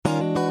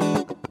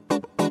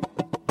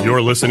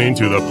You're listening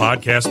to the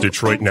Podcast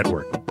Detroit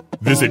Network.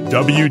 Visit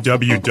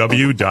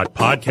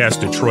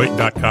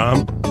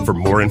www.podcastdetroit.com for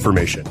more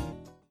information.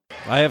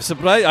 I have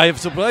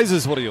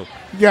surprises for you.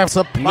 You have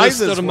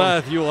surprises. Mr.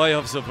 Matthew, I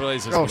have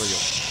surprises for you. Oh,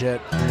 shit.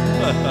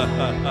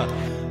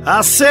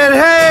 I said,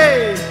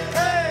 hey,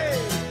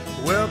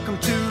 welcome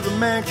to the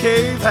Man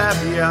Cave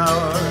Happy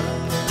Hour.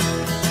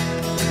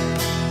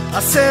 I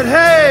said,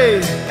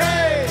 hey,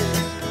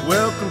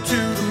 welcome to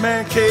the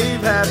Man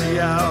Cave Happy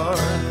Hour.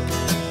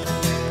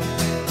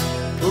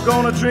 We're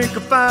gonna drink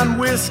a fine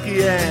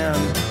whiskey and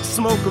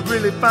smoke a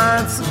really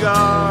fine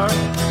cigar.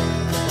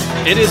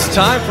 It is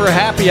time for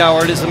Happy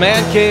Hour. It is the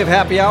Man Cave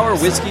Happy Hour.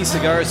 Whiskey,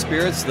 cigars,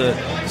 spirits, the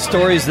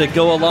stories that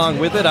go along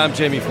with it. I'm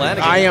Jamie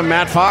Flanagan. I am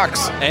Matt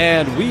Fox.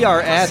 And we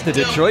are at the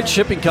Detroit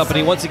Shipping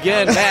Company once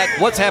again.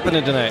 Matt, what's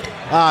happening tonight?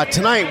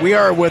 Tonight we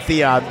are with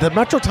the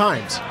Metro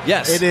Times.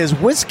 Yes. It is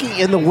Whiskey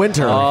in the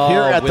Winter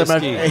here at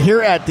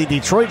the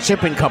Detroit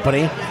Shipping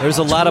Company. There's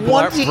a lot of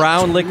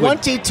brown liquid.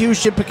 22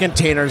 shipping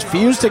containers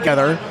fused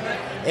together.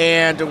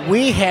 And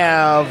we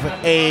have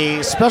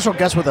a special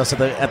guest with us at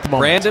the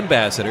moment. Brand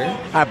ambassador.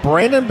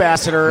 Brand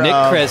ambassador. Nick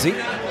Kreze.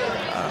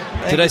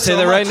 Did I say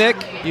that right,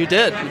 Nick? You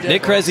did.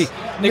 Nick Kreze.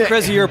 Nick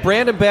Kreze, you're a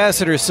brand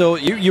ambassador, so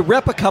you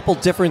rep a couple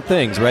different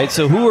things, right?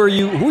 So who are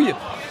you?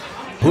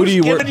 Who do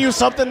you work? Giving you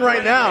something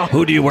right now.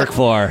 Who do you work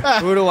for?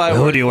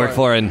 Who do you work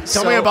for? And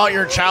tell me about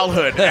your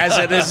childhood as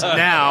it is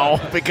now,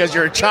 because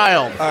you're a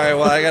child. All right.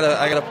 Well, I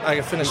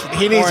gotta finish.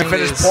 He needs to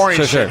finish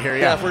pouring shit here.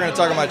 Yeah. If we're gonna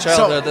talk about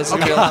childhood, this is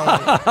gonna be a long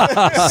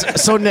one.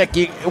 So Nick,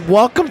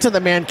 welcome to the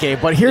Man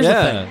Cave. But here's the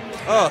thing.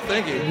 Oh,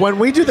 thank you. When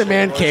we do the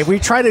Man Cave, we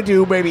try to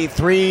do maybe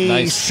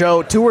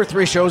two or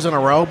three shows in a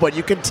row, but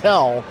you can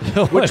tell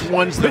which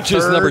one's the which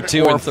is number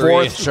 2 or and 3.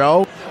 fourth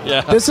show.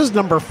 Yeah. This is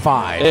number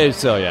 5.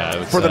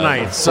 For the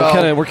night.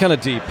 So we're kind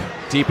of deep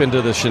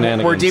into the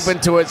shenanigans. We're deep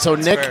into it. So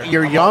Nick, fair.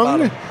 you're I'm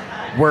young,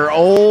 we're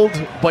old,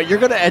 but you're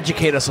going to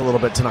educate us a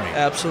little bit tonight.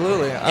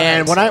 Absolutely.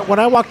 And when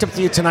I walked up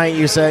to you tonight,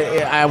 you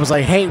said, I was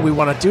like, hey, we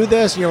want to do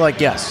this, and you're like,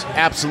 yes,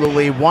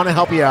 absolutely, want to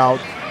help you out,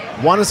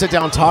 want to sit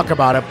down and talk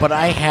about it, but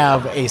I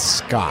have a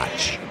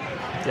scotch.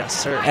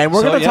 Yes, sir. And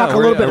we're going to talk a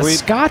little bit of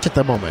scotch at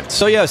the moment.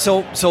 So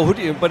who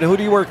do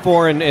you work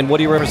for, and what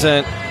do you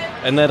represent?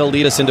 And that'll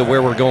lead us into where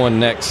we're going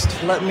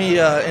next. Let me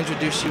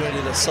introduce you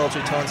into the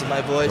sultry tones of my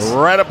voice.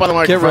 Right up on the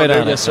microphone. Get right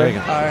on it, sir.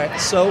 All right.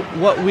 So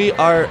what we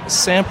are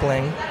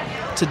sampling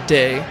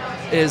today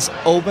is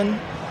Oban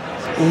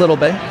Little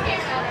Bay,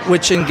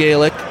 which in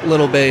Gaelic,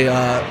 Little Bay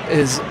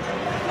is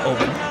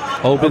Oban.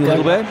 Oban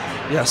Little Bay?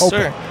 Yes, Open.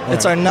 sir.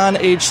 It's our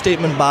non-age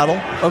statement bottle.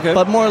 Okay.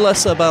 But more or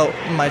less about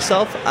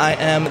myself, I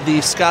am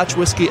the Scotch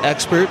whiskey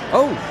expert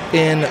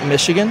in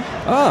Michigan.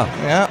 Ah.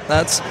 Yeah,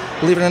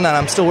 believe it or not,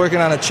 I'm still working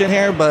on a chin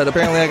hair, but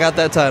apparently I got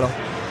that title.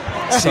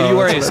 So you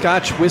are a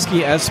Scotch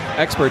whiskey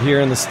expert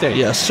here in the state?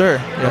 Yes, sir.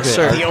 Yes,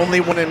 sir. The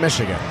only one in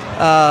Michigan.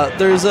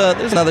 There's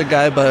another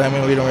guy, but I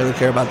mean, we don't really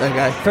care about that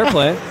guy. Fair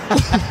play.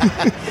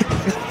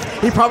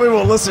 He probably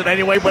won't listen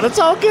anyway, but it's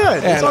all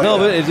good. Yeah, it's all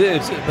good.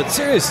 But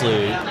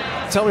seriously,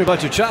 tell me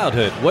about your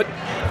childhood. What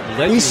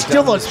led He's you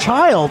still down a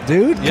child,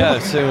 dude. Yeah.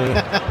 So,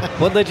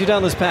 what led you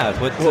down this path?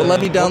 What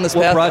led me down this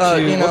path? What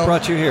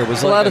brought you here?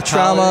 Was a lot of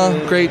trauma.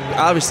 college?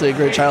 Obviously a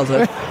great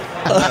childhood.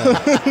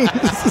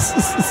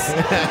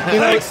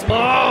 Thanks,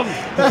 Mom.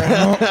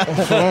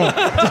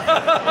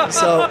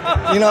 So,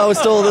 I was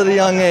told at a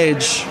young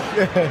age,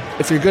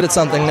 if you're good at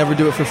something, never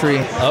do it for free.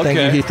 Thank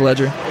you, Heath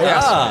Ledger.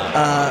 Yes.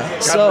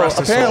 So rest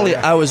his apparently,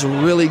 soul. I was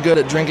really good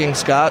at drinking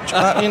scotch.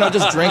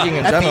 Just drinking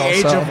in At general. the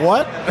age of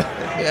what?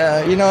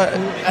 Yeah,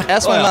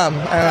 ask my mom.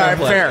 All right,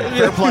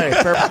 fair play.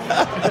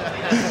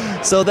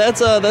 So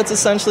that's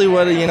essentially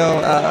what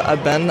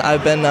I've been.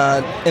 I've been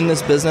in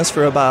this business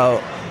for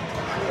about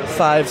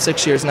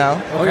 5-6 years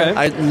now. Okay.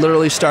 I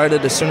literally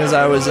started as soon as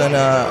I was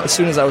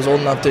old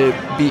enough to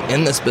be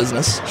in this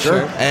business.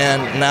 Sure.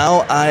 And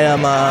now I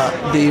am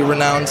the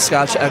renowned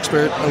Scotch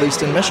expert, at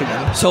least in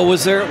Michigan. So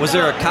was there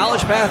a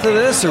college path to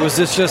this, or was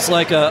this just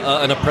like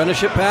an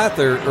apprenticeship path,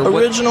 or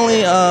what?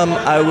 Originally,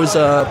 I was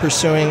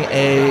pursuing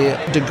a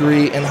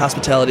degree in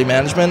hospitality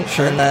management.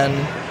 Sure. And then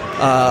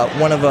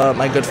one of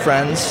my good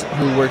friends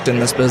who worked in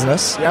this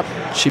business,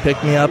 she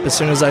picked me up as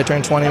soon as I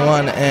turned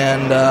 21,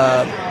 and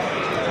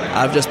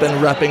I've just been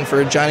repping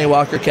for Johnny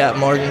Walker, Cap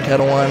Morgan,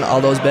 Kettle One,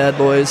 all those bad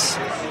boys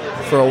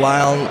for a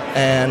while.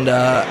 And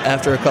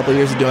after a couple of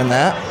years of doing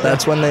that,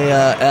 that's when they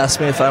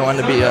asked me if I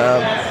wanted to be a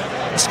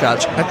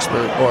Scotch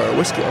expert or a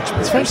whiskey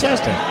expert. It's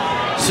fantastic.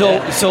 So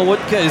what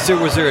is there?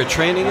 Was there a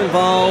training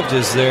involved?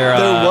 Is there?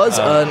 There was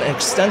an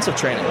extensive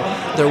training.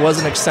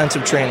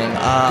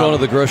 Going to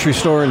the grocery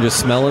store and just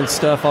smelling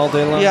stuff all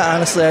day long? Yeah,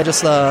 honestly, I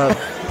just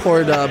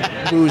poured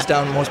booze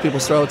down most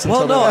people's throats.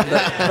 Well, no,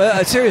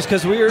 serious,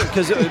 because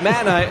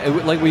Matt and I,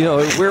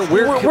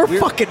 we're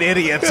fucking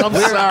idiots. I'm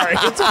sorry.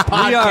 It's a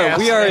podcast. Oh,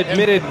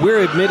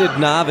 we're admitted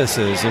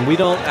novices, and we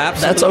don't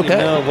absolutely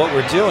know what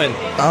we're doing.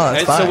 Oh,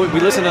 that's fine. So we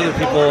listen to other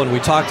people and we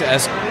talk to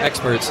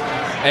experts.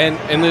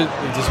 And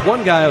this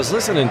one guy I was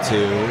listening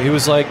to, he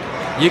was like,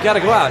 "You got to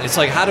go out." It's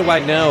like, how do I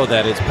know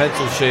that it's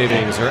pencil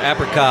shavings or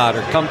apricot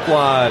or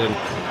kumquat? And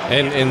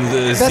And the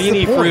That's the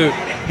zini point. fruit,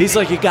 he's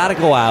like, you got to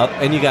go out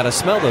and you got to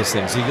smell those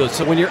things. He goes,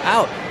 so when you're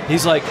out,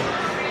 he's like,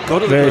 go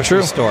to the Very grocery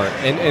true. store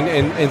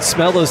and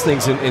smell those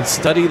things and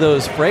study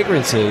those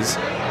fragrances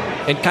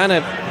and kind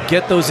of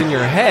get those in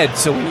your head.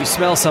 So when you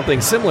smell something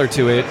similar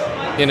to it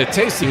in a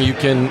tasting, you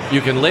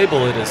can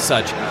label it as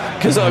such.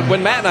 Because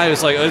when Matt and I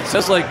was like, it's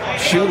just like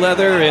shoe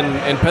leather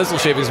and pencil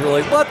shavings, we're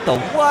like, what the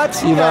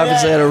what? You've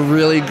obviously had a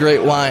really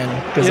great wine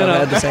because You I've know.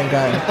 had the same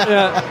kind.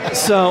 Yeah.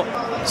 So,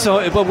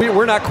 but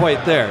we're not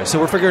quite there. So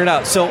we're figuring it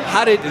out. So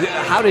how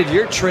did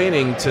your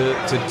training to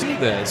do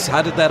this?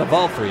 How did that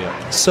evolve for you?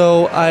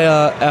 So I,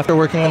 after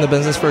working in the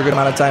business for a good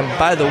amount of time,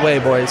 by the way,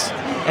 boys,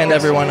 and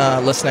everyone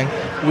listening,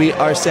 we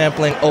are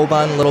sampling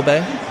Oban Little Bay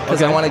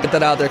because I want to get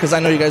that out there because I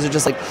know you guys are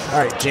just like All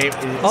right, Jamie.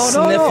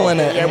 sniffling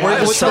it. Yeah, we're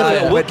just We'll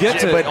trying. we'll get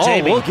to it. But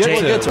Jamie, we'll get to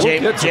it. We'll Jamie,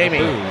 get to the Jamie,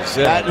 booze,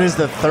 yeah. that is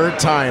the third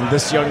time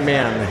this young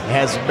man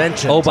has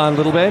mentioned Oban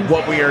Little Bay?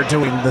 what we are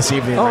doing this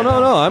evening. Oh, right no,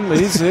 now. no.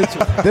 it's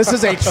This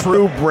is a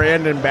true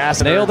brand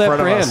ambassador. Nail in that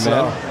front brand, of us,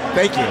 man. So,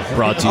 thank you.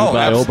 brought to you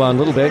by Oban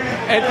Little Bay.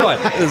 And go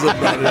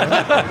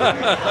ahead.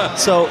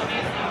 So,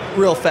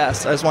 real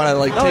fast, I just want to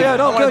like. Oh, yeah,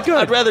 no, good.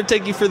 I'd rather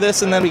take you for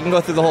this, and then we can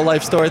go through the whole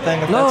life story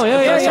thing. If No,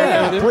 that's- if that's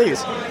okay with you.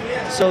 Please.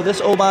 So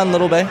this Oban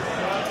Little Bay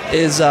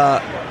is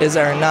our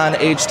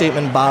non-age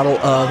statement bottle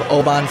of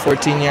Oban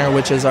 14 year,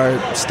 which is our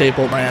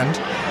staple brand.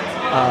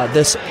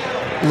 This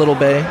Little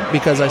Bay,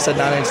 because I said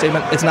non-age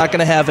statement, it's not going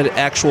to have an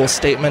actual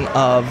statement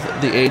of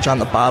the age on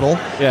the bottle,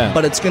 Yeah.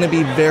 but it's going to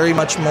be very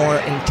much more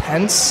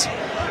intense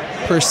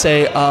per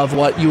se of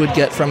what you would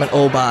get from an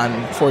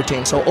Oban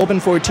 14. So Oban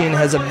 14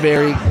 has a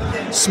very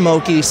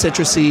smoky,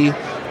 citrusy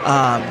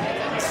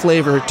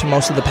flavor to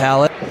most of the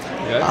palate.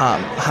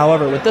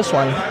 However, with this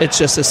one, it's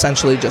just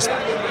essentially just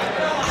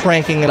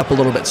cranking it up a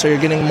little bit. So you're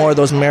getting more of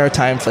those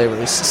maritime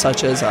flavors,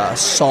 such as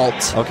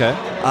salt, Okay.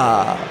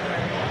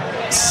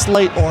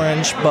 slight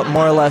orange, but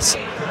more or less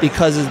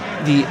because of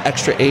the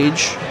extra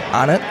age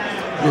on it,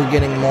 you're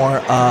getting more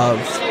of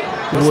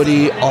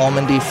woody,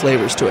 almondy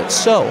flavors to it.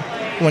 So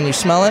when you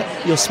smell it,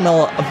 you'll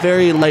smell a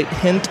very light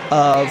hint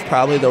of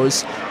probably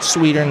those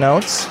sweeter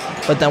notes.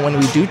 But then when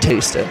we do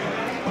taste it,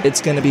 it's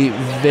going to be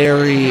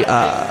very, it's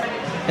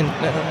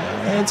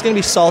going to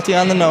be salty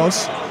on the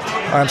nose,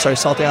 or I'm sorry,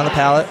 salty on the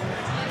palate.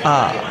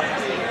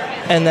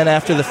 And then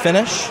after the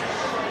finish,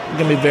 it's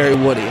going to be very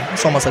woody.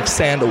 It's almost like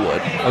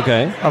sandalwood.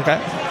 Okay. Okay,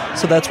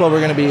 so that's what we're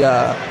going to be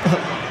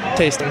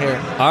tasting here.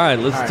 All right.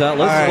 Let's All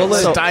right,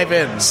 Let's so- dive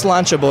in.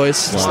 Slancha, boys.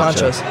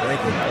 Slanchas.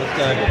 Thank you. Let's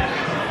dive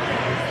in.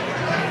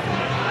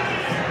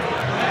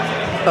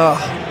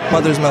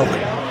 Mother's milk.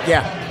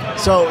 Yeah.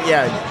 So,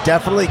 yeah,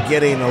 definitely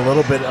getting a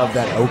little bit of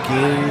that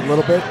oaky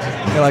little bit.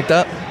 You like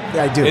that?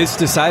 Yeah, I do. It's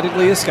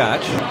decidedly a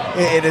Scotch.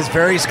 It is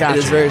very Scotch.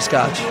 It is very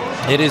Scotch.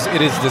 It is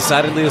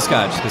decidedly a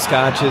Scotch. The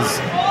Scotch is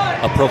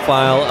a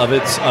profile of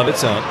its own.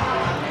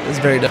 It's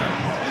very different.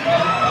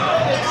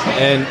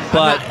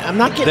 But I'm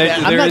not getting. there-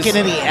 I'm not there's-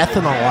 getting any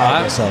ethanol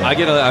out of this.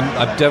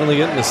 I'm definitely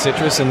getting the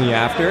citrus in the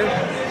after.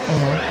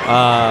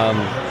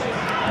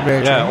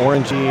 Very Yeah, true.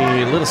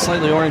 orangey, a little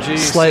slightly orangey.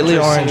 Slightly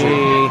citrusy.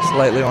 orangey.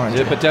 Slightly orangey.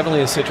 Yeah, but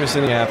definitely a citrus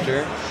in the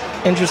after.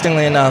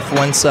 Interestingly enough,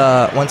 once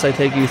I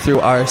take you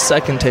through our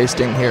second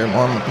tasting here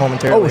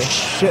momentarily. Oh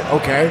shit!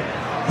 Okay.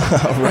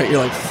 Right, you're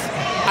like,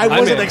 I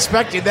wasn't in.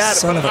 expecting that.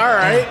 Son of a- All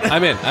right.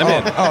 I'm in.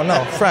 oh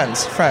no,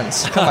 friends.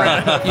 Come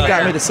on, you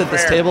got me to sit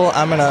this table.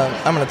 I'm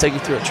gonna take you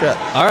through a trip.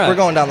 All right. We're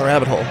going down the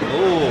rabbit hole.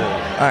 Ooh.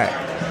 All right,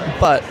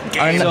 but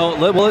our So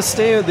let's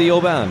stay with the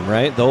Oban,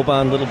 right? The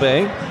Oban Little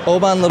Bay.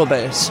 Oban Little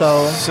Bay.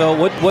 So So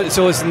what?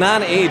 So it's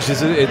non-aged.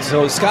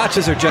 So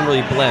Scotches are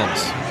generally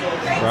blends,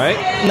 right?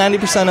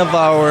 90% of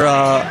our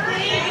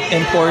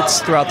imports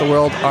throughout the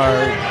world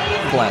are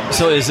blends.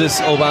 So is this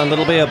Oban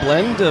Little Bay a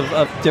blend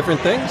of different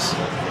things?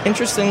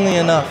 Interestingly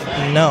enough,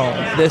 no.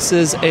 This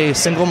is a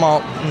single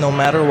malt, no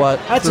matter what.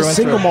 That's through a and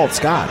single through. malt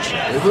Scotch.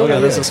 It really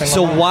Okay, this is. is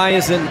So malt.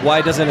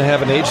 why doesn't it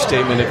have an age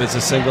statement if it's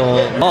a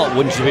single malt?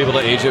 Wouldn't you be able to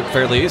age it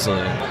fairly easily?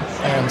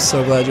 I am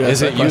so glad you asked Is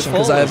that it question useful?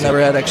 because I have Is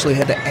never actually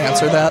had to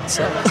answer that.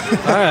 So.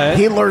 All right.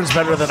 He learns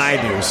better than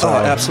I do. So Oh,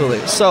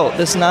 absolutely. So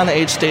this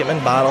non-age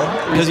statement bottle.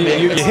 Because you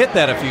is- hit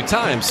that a few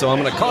times, so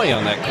I'm going to call you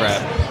on that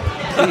crap.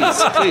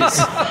 please,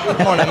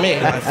 more than me,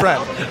 my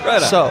friend.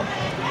 Right on. So,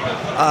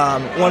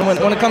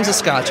 when it comes to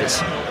scotches,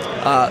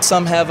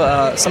 some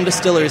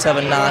distilleries have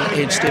a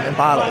non-age statement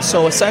bottle.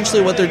 So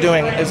essentially, what they're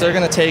doing is they're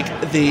going to take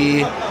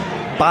the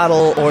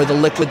bottle or the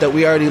liquid that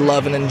we already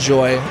love and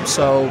enjoy.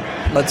 So,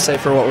 let's say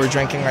for what we're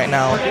drinking right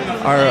now,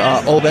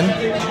 our Oban.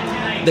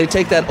 They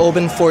take that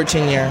Oban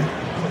 14 year,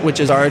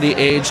 which is already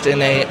aged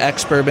in a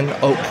ex-bourbon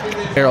oak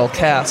barrel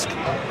cask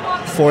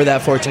for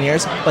that 14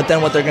 years. But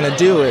then what they're going to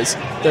do is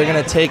they're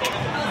going to take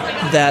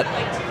that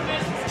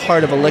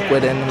part of a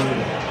liquid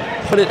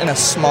and put it in a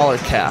smaller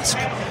cask,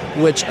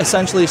 which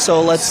essentially,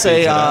 so let's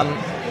say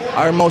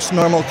our most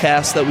normal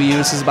cask that we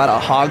use is about a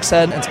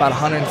hogshead. It's about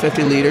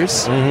 150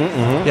 liters.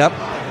 Yep.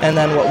 And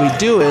then what we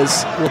do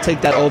is we'll take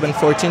that Oban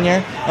 14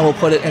 year and we'll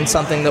put it in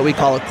something that we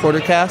call a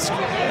quarter cask,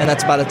 and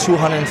that's about a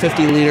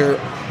 250 liter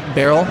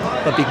barrel,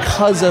 but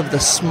because of the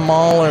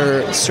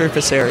smaller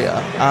surface area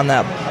on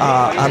that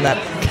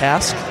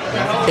cask,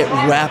 it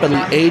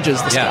rapidly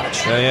ages the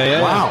scotch.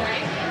 Yeah. Wow.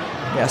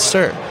 Yes,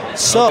 sir.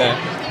 So,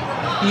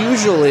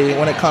 usually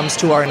when it comes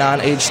to our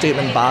non-age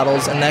statement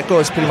bottles, and that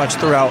goes pretty much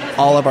throughout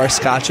all of our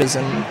scotches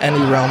in any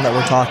realm that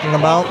we're talking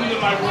about,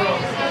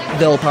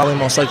 they'll probably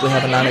most likely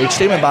have a non-age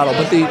statement bottle,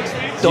 but you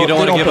don't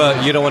want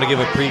to give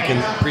a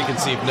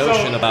preconceived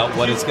notion about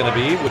what it's going to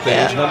be with the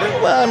age number.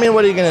 Well, I mean,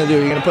 what are you going to do?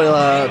 You're going to put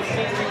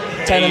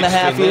 10 and a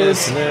half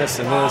years. And this.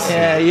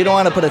 Yeah, you don't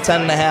want to put a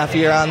 10 and a half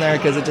year on there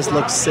because it just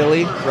looks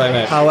silly.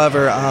 Right.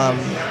 However,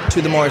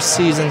 to the more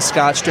seasoned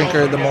Scotch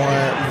drinker, the more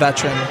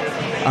veteran,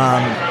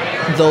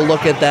 they'll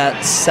look at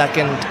that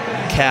second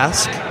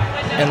cask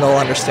and they'll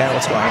understand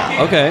what's going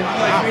on. Okay.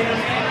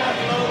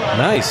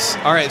 Nice.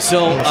 All right,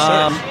 so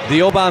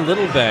the Oban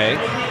Little Bay,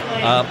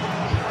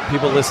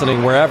 people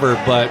listening wherever,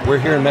 but we're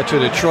here in Metro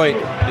Detroit.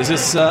 Is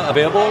this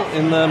available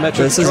in the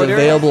Metro This Detroit is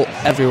available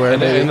everywhere,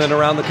 area? And then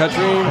around the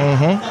country?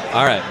 Mm-hmm.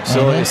 All right,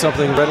 so it's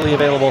something readily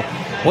available.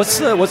 What's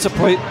the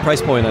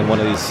price point on one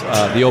of these,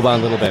 the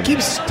Oban Little Bay? I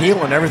keep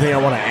stealing everything I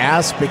want to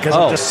ask because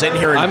I'm just sitting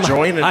here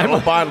enjoying an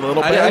Oban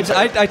Little Bay.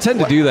 I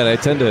tend to do that. I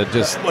tend to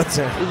just... What's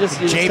it? You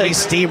just Jamie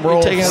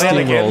steamrolls.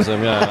 Steamrolls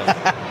them,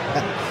 yeah.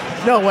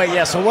 No, wait,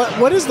 yeah. So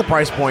what is the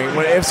price point?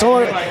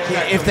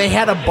 If they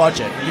had a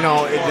budget,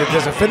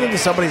 does it fit into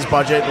somebody's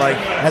budget, like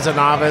as a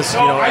novice,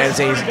 as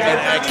an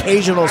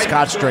occasional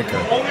Scotch drinker?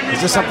 Is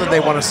this something they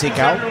want to seek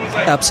out?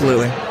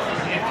 Absolutely.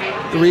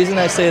 The reason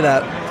I say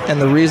that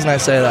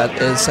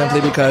is simply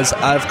because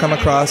I've come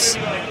across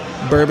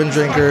bourbon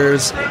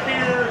drinkers,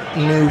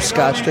 new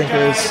Scotch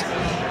drinkers.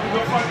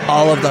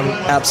 All of them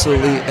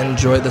absolutely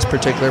enjoy this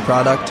particular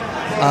product.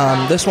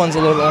 This one's a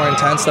little bit more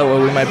intense than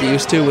what we might be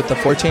used to with the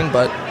 14,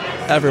 but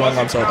everyone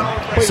loves Oban.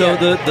 So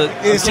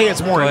you say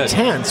it's more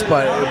intense,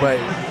 but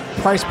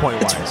price point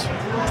wise.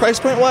 Price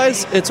point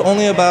wise, it's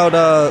only about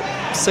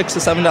 $6 to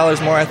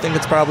 $7 more. I think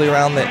it's probably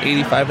around the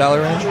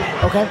 $85 range.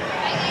 Okay.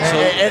 So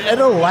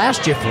it'll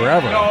last you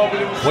forever.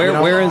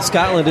 Where in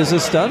Scotland is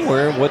this done?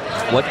 What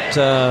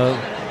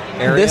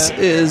area? This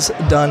is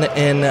done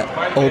in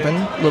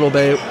Oban, Little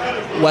Bay,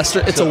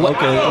 Western. It's Oban. Right.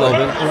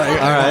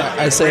 All right.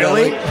 I say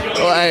really?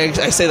 I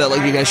say that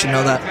like you guys should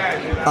know that.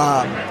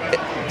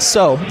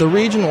 So the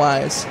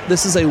region-wise,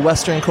 this is a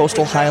Western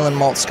Coastal Highland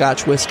Malt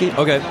Scotch whiskey.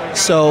 Okay.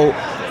 So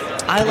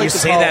I like to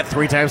say that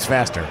 3 times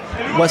faster.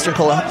 Western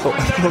Coastal.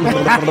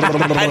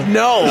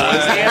 No.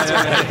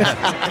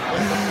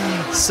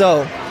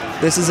 So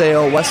this is a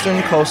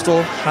Western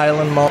Coastal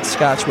Highland Malt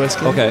Scotch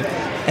whiskey. Okay.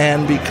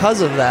 And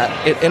because of that,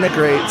 it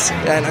integrates.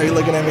 And are you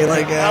looking at me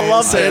like, I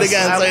love say this. it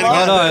again? Say it Oh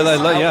again. no, I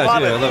love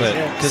it.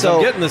 Because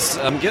So-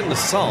 I'm getting the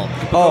salt.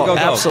 Oh, Go.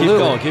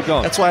 absolutely. Keep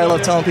going. That's why I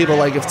love telling people,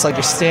 like, if it's like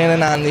you're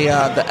standing on the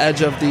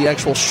edge of the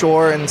actual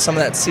shore and some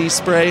of that sea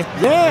spray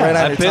Yeah. right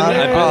on I've your tongue.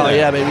 been Oh, there.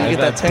 yeah, baby. You get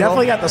that tingle.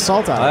 Definitely got the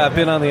salt on it. I've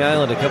been on the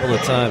island a couple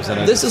of times,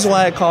 and This is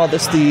why I call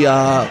this the,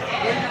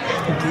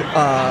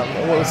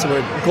 what was the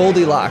word?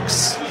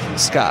 Goldilocks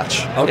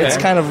Scotch. Okay. It's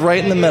kind of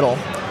right in the middle.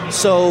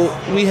 So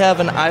we have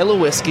an Isla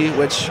whiskey,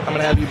 which I'm going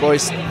to have you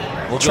boys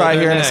try go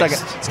here there in a next.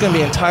 second. It's going to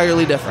be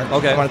entirely different.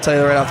 Okay. I'm going to tell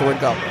you right off the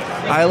word go.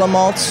 Isla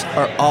malts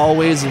are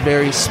always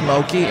very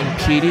smoky and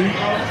peaty.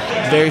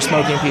 Very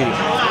smoky and peaty.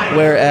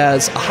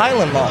 Whereas a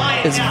Highland malt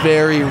is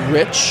very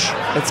rich.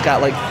 It's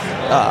got like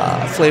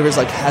flavors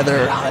like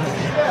heather, honey,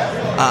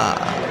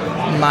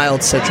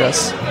 mild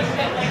citrus.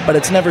 But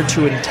it's never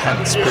too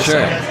intense per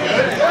se.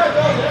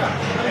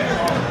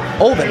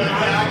 Oban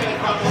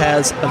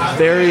has a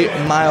very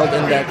mild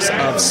index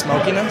of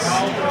smokiness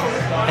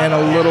and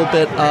a little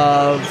bit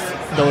of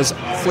those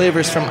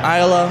flavors from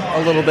Isla,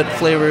 a little bit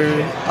flavor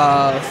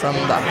from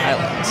the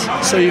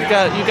Highlands. So you've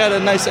got a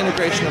nice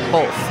integration of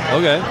both.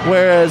 Okay.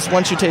 Whereas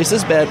once you taste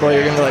this bad boy,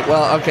 you're gonna be like,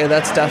 well, okay,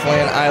 that's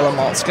definitely an Isla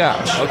malt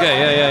Scotch.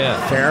 Okay. Yeah.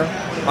 Fair.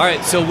 All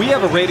right. So we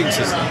have a rating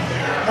system.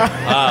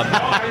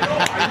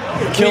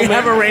 We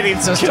have a rating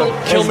system.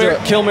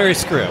 Kill, Mary,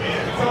 Screw.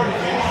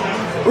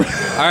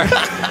 All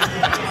right.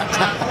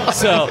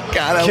 So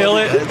God, kill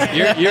it.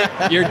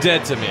 You're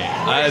dead to me.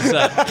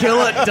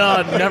 Kill it,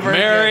 done. Never.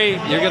 Mary,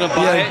 you're gonna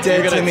buy You're it.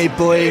 dead to me,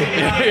 boy.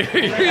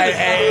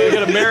 You're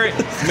gonna marry.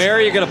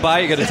 You're gonna buy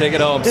it. You're gonna take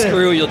it home.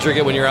 Screw. You'll drink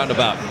it when you're out and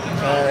about.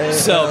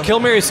 So kill,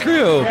 Mary,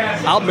 Screw.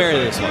 I'll marry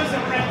this one.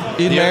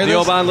 You'd marry The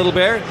this? Oban Little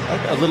Bear.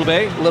 A Little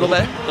Bay. Little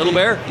Bay? Little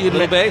Bear.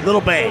 Little Bay.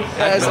 Little Bay.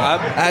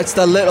 That's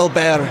the little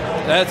bear.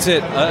 That's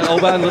it.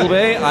 Oban Little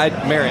Bay.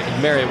 I'd marry.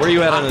 Mary, where are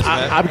you at on this,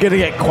 man? I'm going to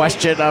get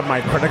questioned on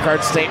my credit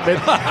card statement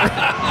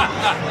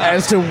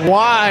as to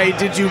why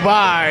did you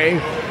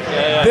buy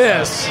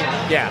this?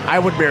 Yeah, I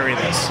would marry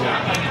this.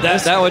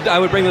 I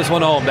would bring this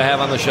one home to have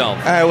on the shelf.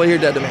 All right, well, you're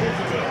dead to me.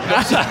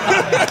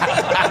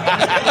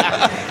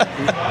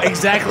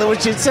 Exactly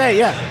what you'd say,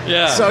 yeah.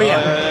 Yeah. So,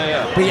 yeah.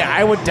 Yeah. But, yeah,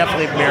 I would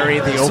definitely marry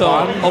the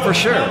Oban. For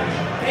sure.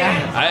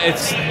 I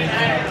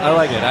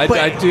like it. I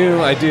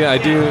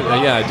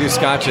do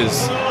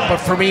scotches. But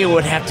for me, it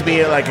would have to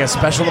be like a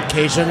special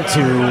occasion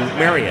to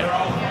marry it.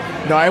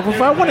 No,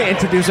 if I want to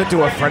introduce it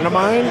to a friend of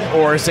mine,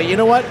 or say, you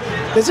know what,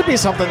 this would be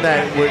something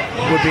that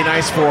would be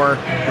nice for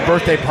a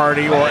birthday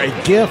party or a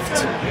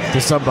gift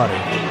to somebody.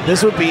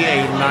 This would be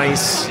a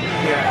nice gift.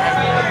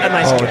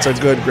 It's a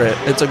good gift.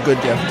 It's a good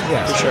gift,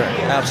 for sure.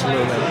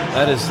 Absolutely.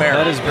 That is Fair.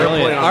 that is Fair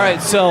brilliant. point on All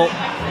right, so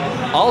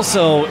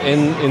also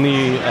in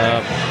the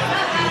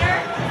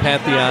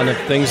pantheon of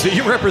things that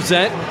you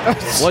represent,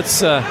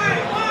 what's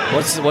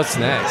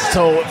next?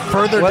 So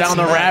further What's down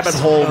the next? rabbit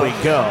hole we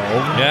go.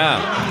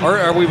 Yeah. Or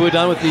are we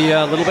done with the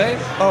Little Bay?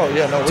 Oh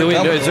yeah, no. We're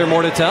done with Is there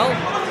more to tell?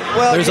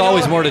 Well, There's you know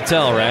always what? more to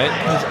tell, right?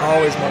 There's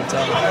always more to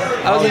tell.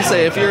 I was gonna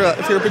say if you're a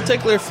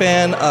particular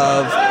fan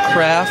of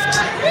craft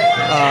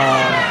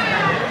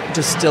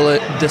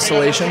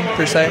distillation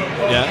per se,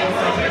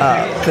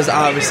 Yeah. because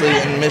obviously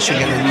in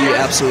Michigan we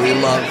absolutely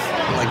love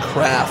like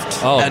craft.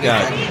 Oh, anything.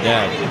 God.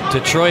 Yeah.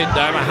 Detroit.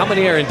 How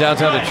many are in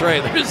downtown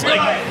Detroit? There's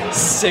like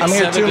 6, I'm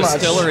here 7 too much,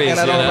 distilleries. and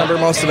I don't you know? remember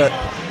most of it.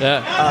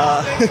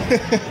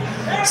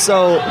 Yeah.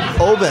 So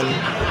Oban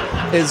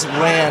is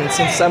ran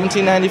since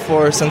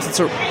 1794. Since it's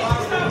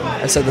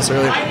I said this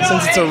earlier.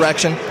 Since its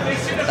erection.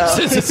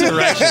 Since its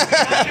erection.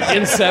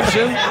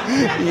 Inception?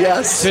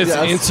 Yes. Since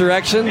yes.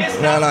 insurrection?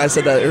 No, I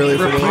said that earlier.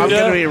 For the I'm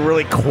going to be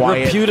really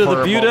quiet. Reputa for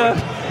the a Buta?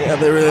 moment. Yeah,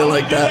 they really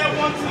like that.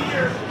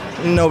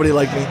 Nobody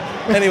liked me.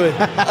 Anyway,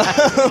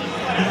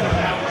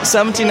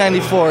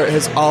 1794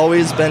 has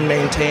always been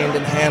maintained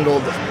and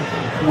handled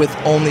with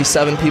only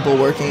 7 people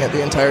working at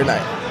the entire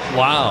night.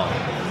 Wow.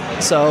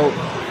 So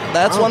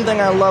that's one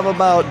thing I love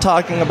about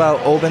talking about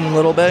Oban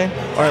Little Bay,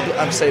 or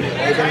I'm saying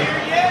Oban,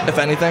 if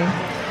anything.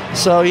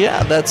 So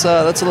yeah, that's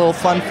a little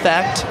fun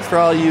fact for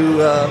all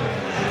you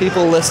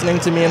people listening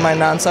to me and my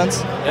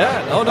nonsense.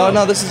 Yeah. Oh, no. Oh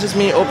no, this is just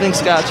me opening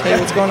scotch. Hey,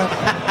 what's going on?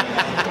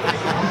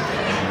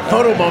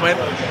 Photo moment.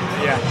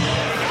 Yeah.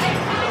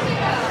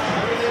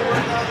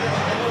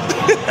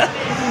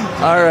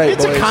 All right,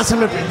 It's boys. a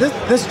consummate.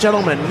 This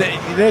gentleman,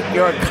 Nick,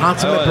 you're a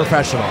consummate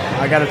professional.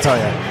 I got to tell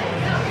you.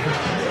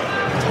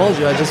 I told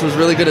you, I just was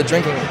really good at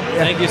drinking it.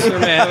 Thank you, sir.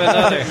 May I have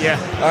another? Yeah.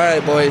 All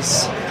right,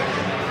 boys.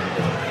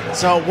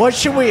 So, what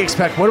should we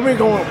expect? Where are we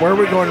going All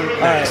right.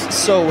 next?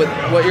 So with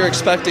what you're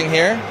expecting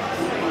here,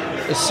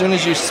 as soon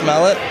as you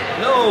smell it,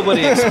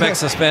 Nobody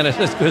expects a Spanish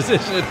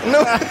Inquisition.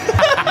 no.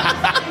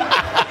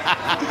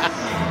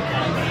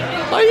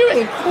 Are you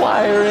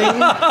inquiring?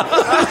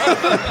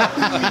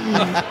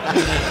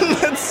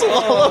 Let's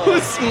swallow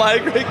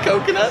migrate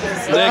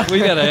coconuts. Nick, we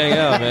got to hang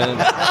out, man.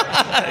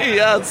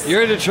 Yes.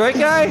 You're a Detroit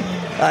guy?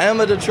 I am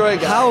a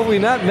Detroit guy. How have we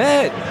not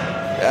met?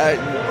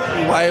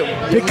 Why?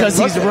 Because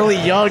he's really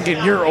young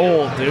and you're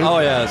old, dude. Oh,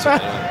 yeah. That's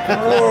right.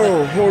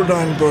 Whoa, hold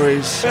on,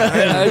 boys.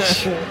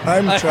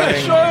 I'm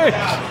trying.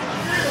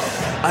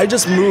 I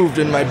just moved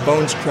and my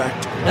bones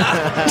cracked.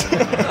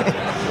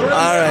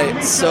 All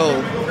right,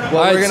 so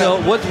what we're gonna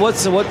what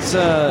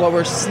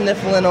we're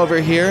sniffling over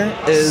here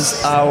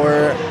is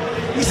our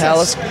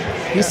Talisker.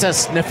 He says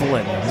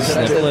sniffling.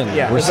 Sniffling.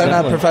 Yeah. We're Is that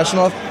not sniffling.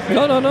 professional?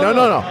 No.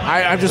 No.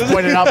 I'm just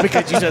pointing out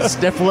because you said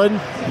sniffling.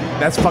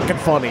 That's fucking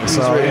funny.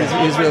 So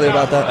He's really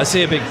about I that.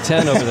 see a big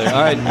 10 over there.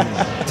 All right.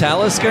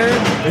 Talisker?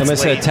 Am I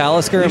saying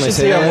Talisker? You Am I should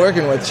see saying who I'm that?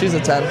 working with. She's a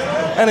 10.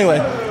 Anyway,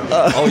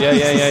 Oh,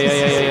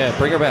 yeah.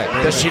 Bring her back.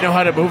 does she know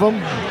how to move them?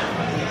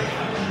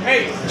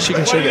 she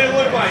can shake it.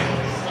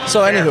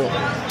 So anywho,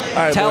 all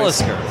right, boys.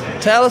 Talisker.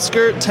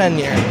 Talisker 10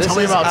 year. This Tell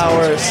me is about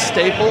our Talisker.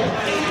 staple.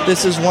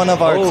 This is one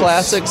of our Oh,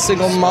 classic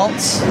single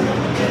malts,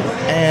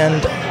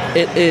 and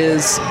it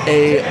is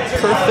a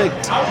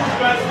perfect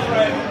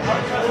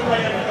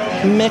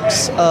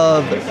mix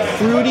of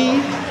fruity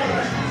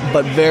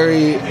but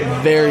very,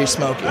 very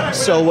smoky.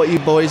 So what you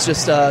boys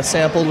just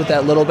sampled with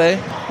that Little Bay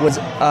was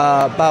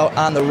about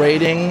on the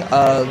rating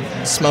of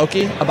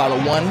smoky, about a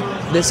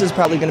 1. This is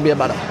probably going to be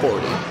about a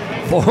 40.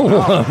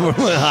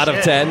 Out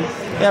of 10.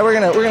 Yeah, we're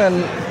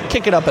gonna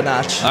kick it up a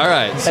notch. All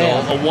right. So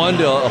Bam. a 1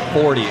 to a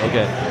 40.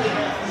 Okay.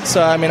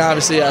 So I mean,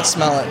 obviously,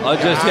 smell it. I'll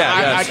just,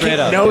 I straight keep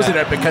up. nosing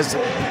yeah. it because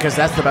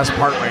that's the best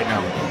part right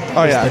now.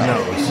 Oh, is yeah. the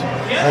nose.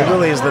 It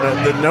really is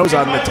the nose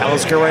on the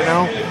Talisker right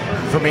now.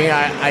 For me,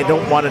 I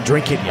don't want to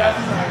drink it yet.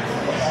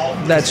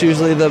 That's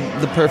usually the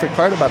perfect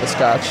part about a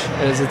Scotch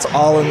is it's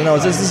all in the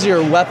nose. This is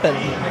your weapon.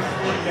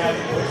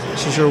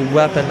 This is your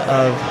weapon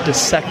of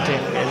dissecting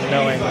and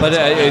knowing. But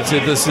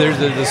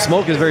the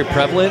smoke is very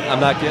prevalent. I'm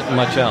not getting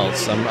much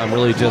else. I'm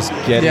really just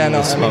getting Yeah,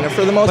 no, the I mean, smoke.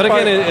 for the most but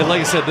part- again,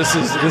 like I said, this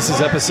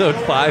is episode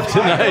 5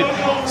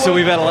 tonight, so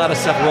we've had a lot of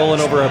stuff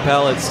rolling over our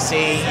palates.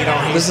 See,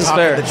 he's This is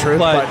talking fair. the truth,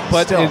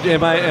 But still.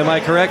 am I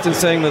correct in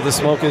saying that the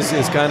smoke is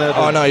kind of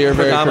Oh no, you're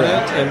very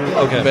predominant? correct. And,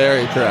 okay.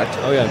 Very correct.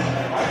 Oh yeah.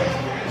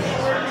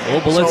 Well,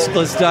 but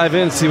let's dive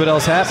in and see what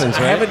else happens,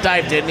 I right? haven't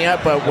dived in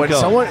yet, but when Go.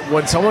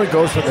 someone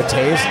goes for the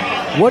taste,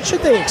 what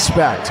should they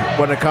expect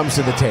when it comes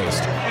to the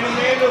taste?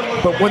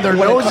 But when they're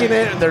nosing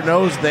it,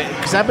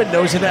 because I've been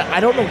nosing it, I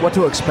don't know what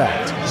to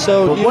expect.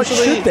 So But what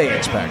usually- should they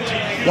expect?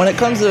 When it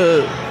comes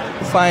to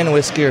fine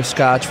whiskey or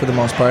Scotch, for the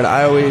most part,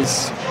 I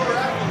always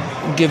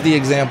give the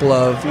example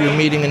of you're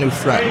meeting a new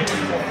friend,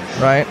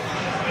 right?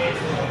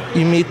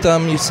 You meet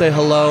them, you say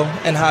hello,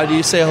 and how do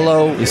you say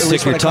hello? You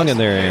stick your tongue in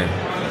their ear.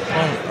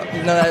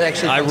 No, that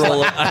actually. I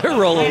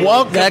roll a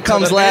Welcome that to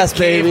comes the last, Man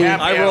Cave baby.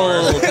 Happy I roll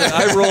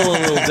a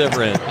little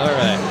different. All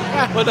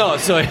right. But no,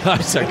 so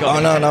I'm sorry. Go Oh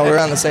on. no, we're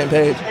on the same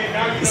page.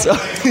 So,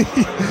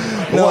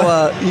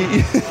 no,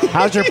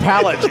 How's your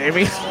palate,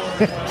 Jamie?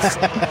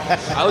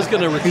 I was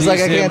going to recuse he's like,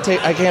 him.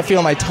 I can't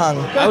feel my tongue.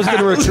 I was going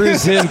to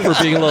recuse him for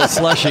being a little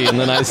slushy, and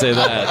then I say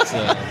that. So.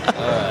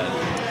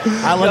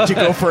 I'll let you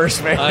go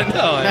first, man. I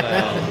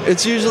know.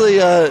 It's usually,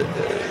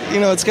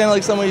 it's kind of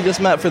like someone you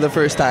just met for the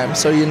first time.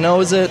 So you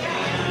nose it,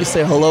 you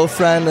say hello,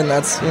 friend, and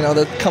that's,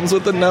 that comes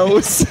with the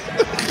nose.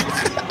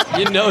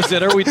 You nose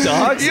it. Are we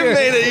dogs? You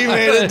made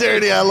it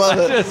dirty. I love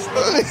it.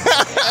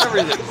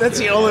 Everything. That's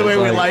the only way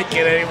we like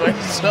it anyway,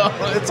 so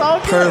it's all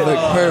good.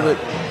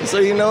 Perfect. So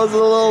you nose it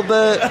a little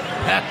bit,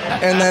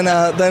 and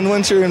then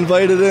once you're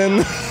invited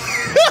in,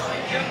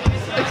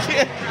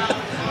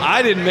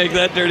 I didn't make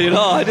that dirty at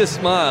all. I just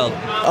smiled.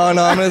 oh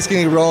no, I'm just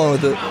gonna keep rolling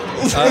with it.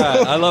 All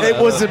right. I love it.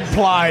 It was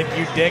implied,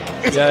 you dick.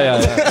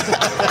 Yeah.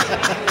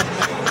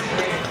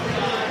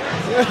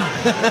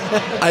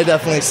 I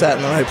definitely sat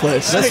in the right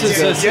place.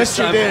 Yes,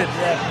 you did.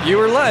 You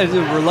were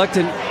a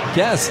reluctant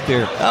guest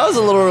here. I was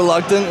a little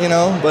reluctant,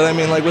 but I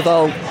mean, like with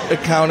all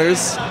encounters,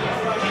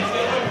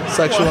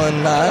 sexual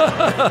and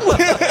not.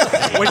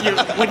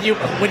 when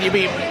you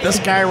meet this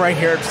guy right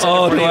here, do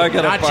I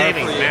got a not bar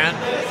Jamie, for you? man.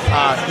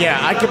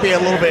 I could be a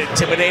little bit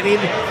intimidating.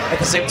 At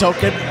the same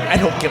token, I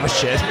don't give a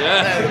shit.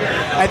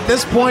 Yeah. At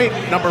this point,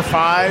 number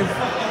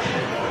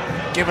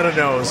 5, give it a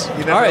nose.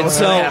 You never All know right. what's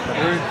So gonna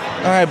happen.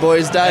 All right,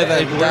 boys, dive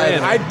in. We're Dive in.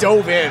 in. I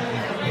dove in.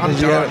 I'm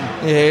Did you, done.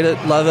 you hate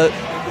it? Love it?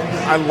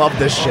 I love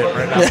this shit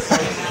right now.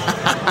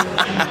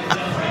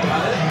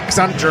 Because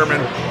I'm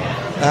German.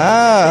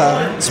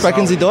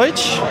 Sprechen Sie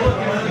Deutsch?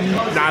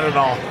 Not at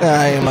all.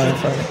 You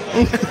motherfucker.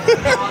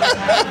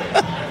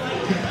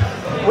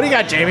 What do you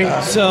got, Jamie?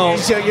 So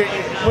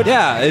what,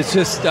 yeah, it's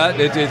just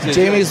it's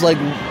Jamie's like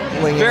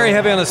winging very it.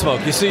 heavy on the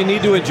smoke. You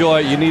need to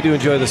enjoy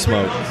the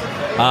smoke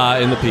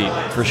in the peat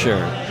for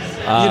sure.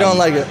 You don't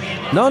like it?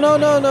 No. No,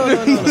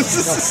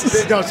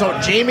 so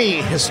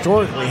Jamie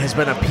historically has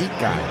been a peat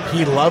guy.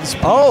 He loves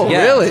peat. Oh,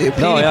 Yeah. really? A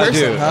No, Petey I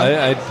person, do.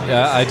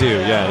 huh? I do.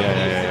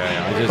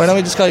 Yeah. Why don't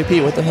we just call you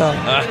Pete? What the hell?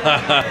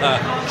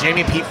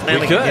 Jamie Pete We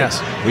Flanagan, could.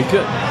 yes. We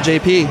could.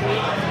 JP.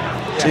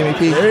 Jamie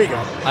P. There you go.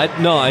 I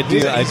been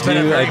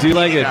a very do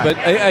like peaty it. guy. But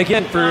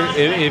again,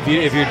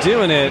 if you're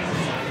doing it,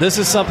 this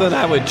is something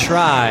I would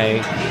try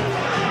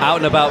out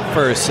and about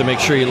first to make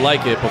sure you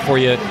like it before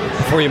you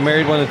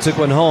married one and took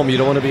one home. You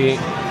don't want to be,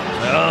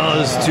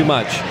 this is too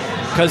much,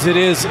 because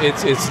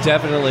it's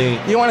definitely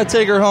You want to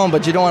take her home,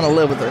 but you don't want to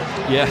live with her.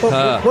 yeah.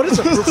 But what is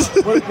the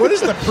proof? What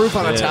is the proof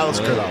on a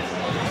Talisker though?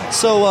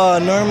 So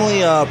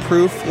normally,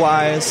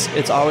 proof-wise,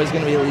 it's always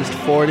going to be at least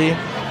 40.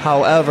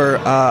 However,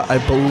 I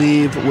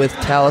believe with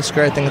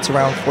Talisker, I think it's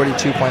around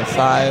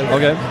 42.5.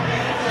 Okay.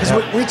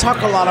 Because we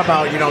talk a lot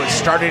about,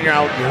 starting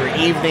out your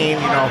evening,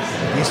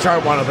 you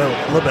start one a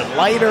little bit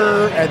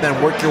lighter and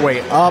then work your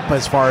way up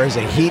as far as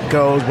the heat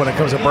goes when it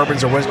comes to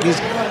bourbons or whiskeys.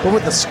 But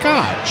with the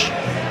Scotch,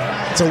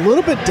 it's a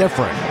little bit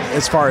different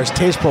as far as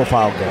taste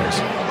profile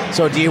goes.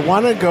 So do you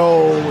want to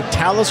go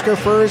Talisker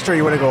first, or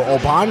you want to go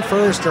Oban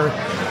first, or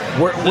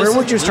where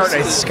would you start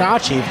a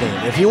Scotch evening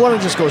if you want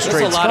to just go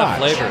straight There's a lot Scotch?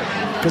 of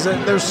flavor. Because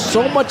there's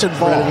so much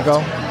involved. Ready to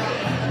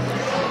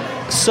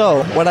go?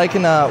 So what I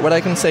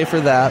can say for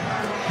that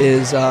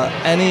is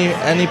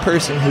any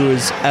person who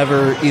is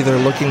ever either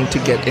looking to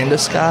get into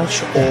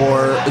Scotch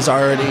or is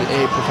already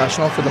a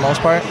professional for the most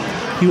part,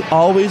 you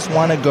always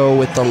want to go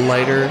with the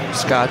lighter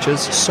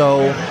Scotches. So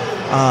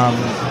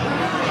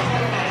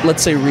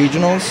let's say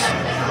regionals.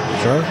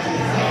 Sure.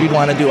 You'd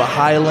want to do a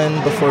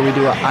Highland before we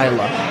do a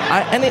Isla.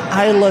 Any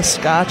Isla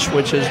Scotch,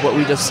 which is what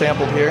we just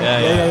sampled here,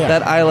 Yeah.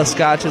 that Isla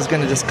Scotch is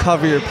going to just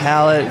cover your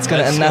palate. It's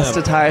going to That's,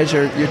 anesthetize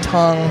your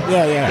tongue.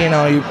 Yeah.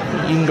 You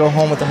can go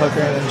home with the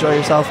hooker and enjoy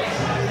yourself,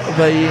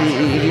 but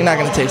you're not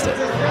going to taste it.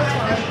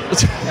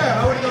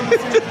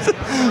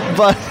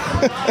 But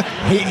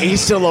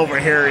He's still over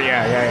here.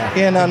 Yeah.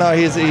 yeah, no,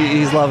 he's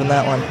loving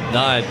that one. No,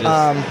 I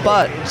just,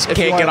 But if you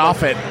Can't wanna- get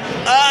off it.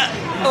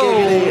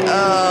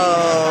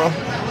 Oh,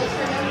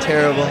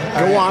 terrible.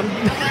 Go on.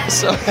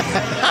 So.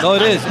 no,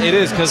 it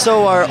is because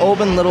So our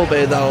Oban Little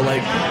Bay though,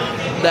 like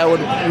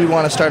we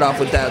want to start off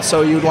with that.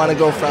 So you'd want to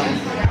go from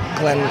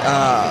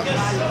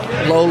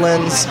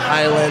Lowlands,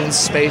 Highlands,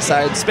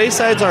 Speysides.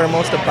 Speysides are our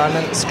most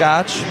abundant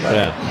Scotch.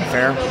 But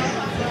Fair.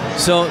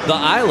 So the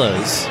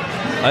Islas,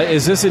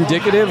 is this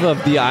indicative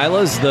of the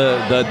Islas, the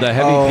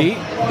heavy peat?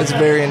 It's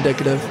very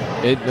indicative.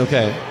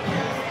 Okay.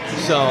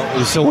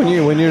 So when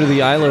you're to the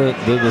Isla,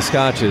 the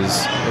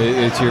Scotches,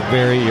 you're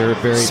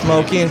very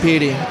Smoky and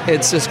peaty.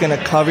 It's just going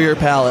to cover your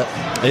palate.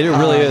 It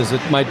really is.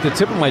 The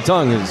tip of my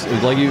tongue is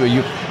like you.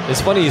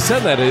 It's funny you said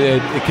that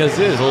because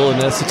it is a little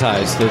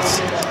anesthetized.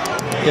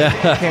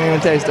 Can't even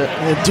taste it.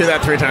 Do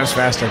that 3 times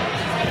faster.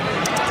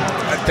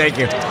 Thank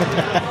you.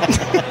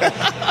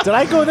 Did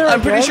I go there?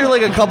 I'm pretty again? sure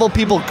like a couple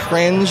people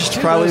cringed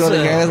probably when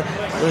they heard it.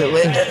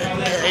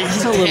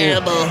 It's a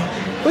little.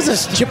 Was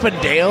this Chip and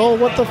Dale?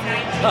 What the?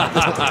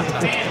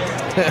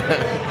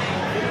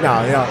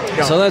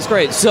 No. So that's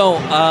great. So,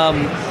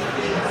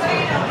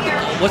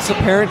 what's the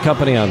parent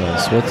company on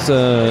this?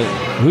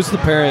 Who's the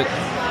parent?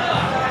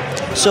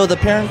 So the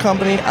parent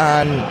company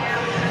on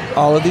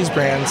all of these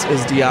brands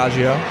is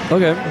Diageo.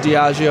 Okay.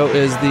 Diageo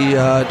is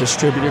the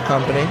distributor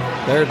company.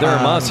 They're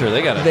a monster.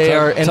 They got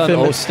a ton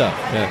of stuff.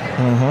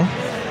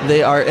 Yeah.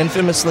 They are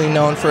infamously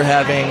known for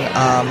having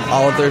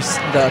all of the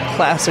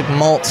classic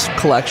malts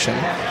collection.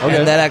 Okay.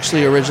 And that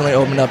actually originally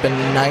opened up in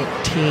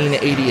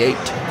 1988.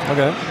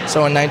 Okay.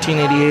 So in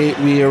 1988,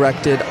 we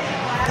erected...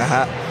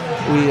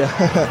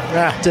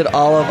 did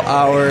all of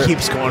our...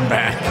 Keeps going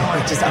back.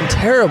 I'm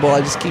terrible. I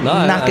just keep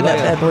knocking that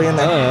bad boy in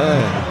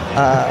there.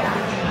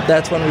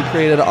 That's when we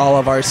created all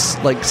of our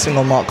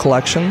single malt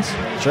collections.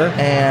 Sure.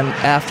 And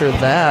after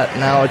that,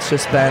 now it's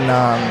just been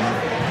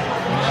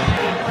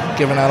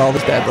giving out all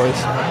these bad boys.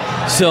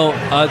 So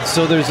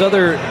there's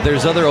other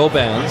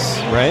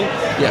Obans, right?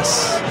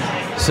 Yes.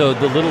 So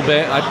the Little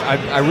Bay,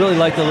 I really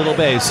like the Little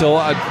Bay. So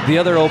the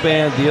other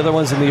Oban, the other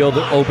ones in the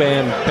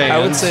Oban bands. I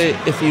would say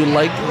if you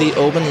like the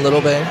Oban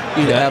Little Bay,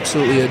 you'd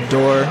absolutely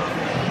adore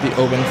the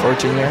Oban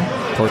 14-year.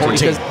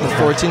 Because the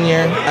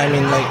 14-year, I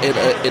mean,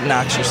 it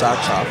knocks your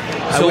socks off.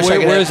 So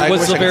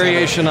what's the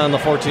variation on the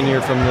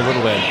 14-year from the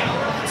Little Bay?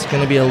 It's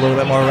going to be a little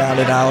bit more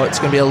rounded out. It's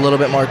going to be a little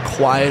bit more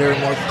quieter,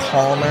 more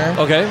calmer.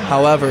 Okay.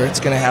 However, it's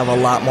going to have a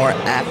lot more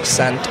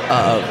accent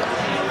of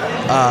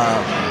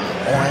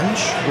orange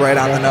right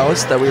on the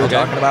nose that we were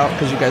talking about,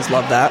 because you guys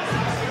love that.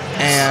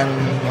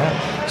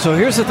 And so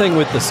here's the thing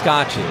with the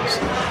scotches.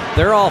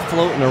 They're all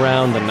floating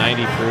around the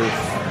 90 proof,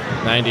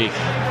 90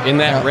 in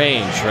that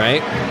range,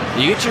 right?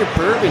 You get your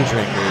bourbon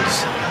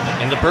drinkers,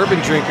 and the bourbon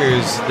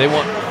drinkers, they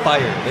want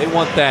fire. They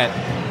want that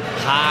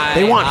high,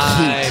 they want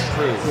high heat.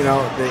 proof. You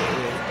know,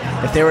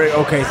 if they were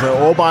so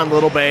Oban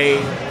Little Bay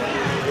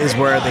is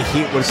where the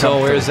heat would come. So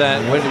where's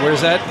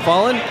that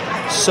fallen?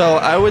 So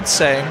I would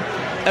say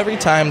every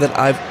time that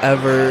I've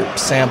ever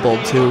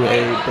sampled to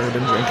a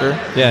bourbon drinker,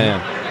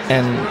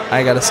 and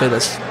I gotta say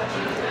this,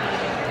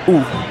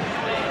 ooh,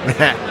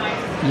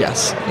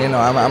 yes,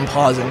 I'm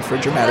pausing for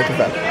dramatic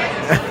effect.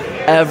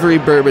 Every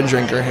bourbon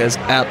drinker has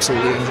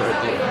absolutely enjoyed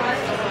it.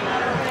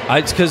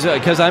 It's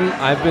because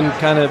I've been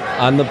kind of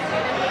on the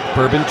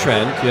bourbon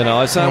trend.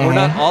 It's not we're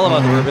not all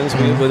about the bourbons.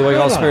 We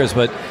all spirits,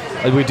 but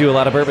we do a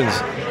lot of bourbons.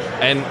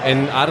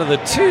 And out of the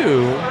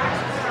two,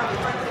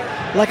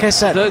 like I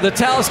said, the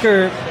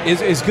Talisker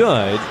is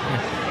good,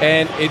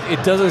 and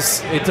it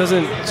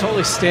doesn't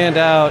totally stand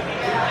out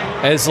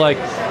as like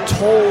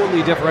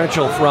totally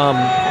differential from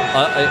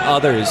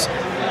others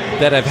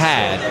that I've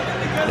had.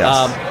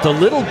 Yes. The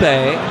Little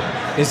Bay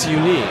is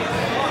unique.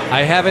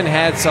 I haven't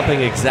had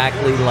something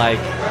exactly like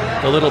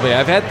the Little Bay.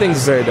 I've had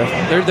things very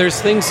different.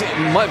 There's things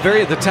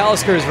the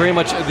Talisker is very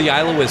much the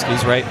Isla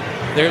whiskeys, right?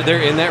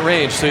 They're in that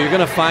range, so you're going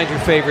to find your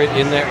favorite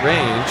in that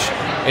range,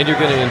 and you're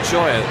going to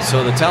enjoy it.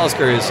 So the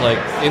Talisker is like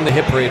in the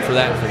hit parade for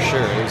that for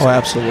sure.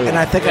 Absolutely. And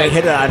I think I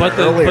hit it on it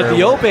earlier. But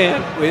the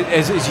Oban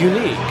is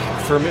unique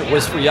for me.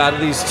 Was for out of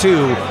these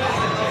two.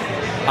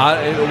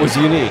 It was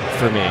unique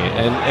for me,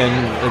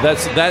 and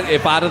that's that.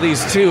 If out of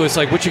these two, it's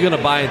like what you gonna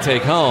buy and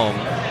take home,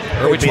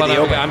 or which one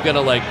I'm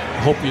gonna like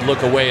hope you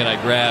look away and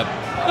I grab.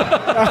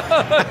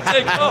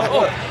 Take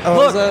home.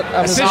 Look,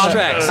 fish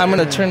tracks. I'm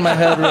gonna turn my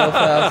head real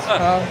fast.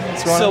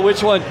 What's going on?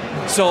 Which one?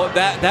 So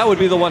that would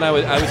be the one I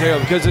would take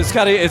home because it's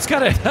gotta.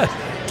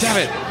 Damn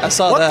it! I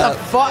saw that. What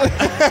the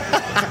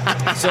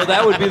fuck? So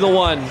that would be the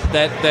one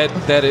that it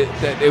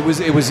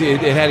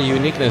had a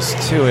uniqueness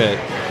to it.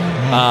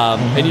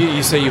 And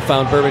you say you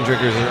found bourbon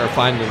drinkers are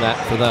finding that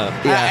for them.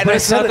 Yeah, but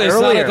it's not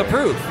the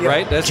proof,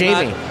 right? That's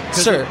Jamie, not,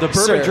 sir, the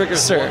bourbon drinkers,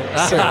 sir.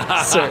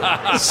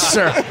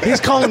 Sir.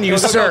 He's calling you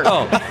sir.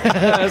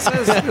 It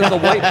says the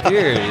white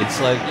beard. It's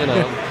like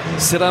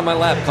sit on my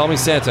lap, call me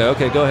Santa.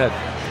 Okay, go ahead.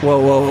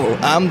 Whoa!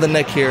 I'm the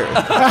Nick here.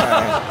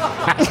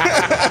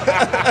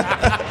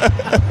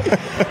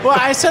 Well,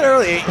 I said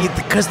earlier,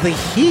 because the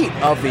heat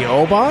of the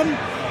Oban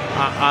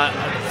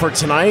for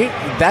tonight,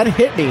 that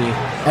hit me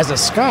as a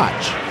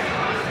Scotch.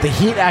 The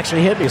heat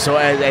actually hit me. So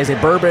as a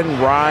bourbon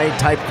rye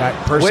type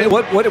person,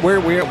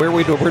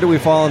 Where do we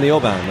fall on the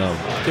Oban though?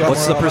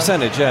 What's the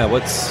percentage? Yeah,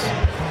 what's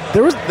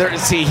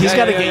See, he's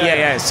got to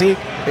get See,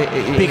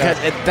 because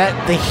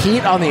the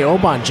heat on the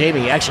Oban,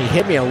 Jamie, actually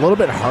hit me a little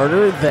bit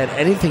harder than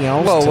anything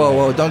else.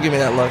 Whoa! Don't give me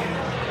that look.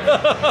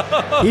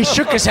 He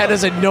shook his head and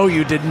said, "No,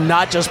 you did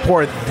not just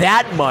pour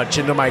that much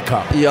into my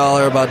cup." Y'all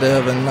are about to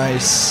have a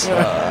nice,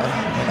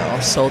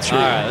 sultry.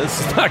 All right, this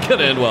is not going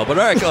to end well, but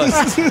all right, go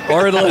ahead.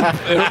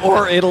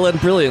 or it'll end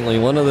brilliantly.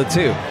 One of the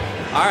two.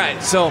 All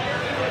right, so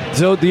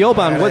the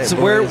Oban, where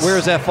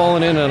is that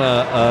falling in on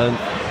a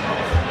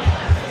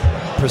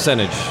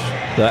percentage?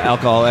 The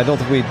alcohol. I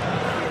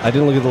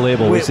didn't look at the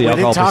label. What's the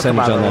alcohol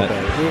percentage on that?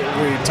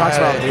 We talked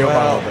about the Oban a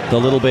little bit. The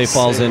Little Bay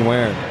falls in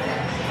where?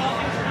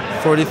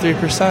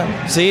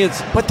 43%. See,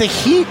 but the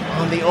heat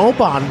on the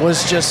Oban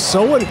was just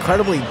so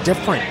incredibly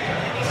different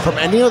from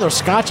any other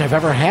Scotch I've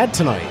ever had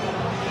tonight.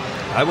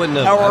 I wouldn't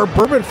have. or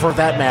bourbon for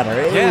that matter.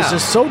 It was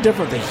just so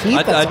different. The heat.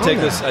 I'd take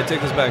this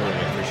back with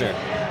me for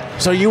sure.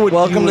 So you would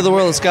Welcome to the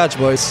world of Scotch,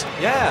 boys.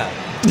 Yeah.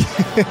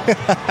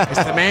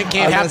 It's the Man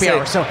Cave Happy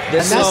Hour. So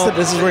this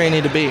is where you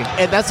need to be.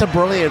 And that's the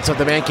brilliance of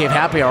the Man Cave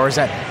Happy Hour is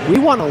that we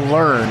want to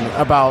learn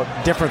about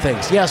different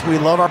things. Yes, we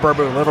love our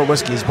bourbon, we love our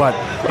whiskeys, but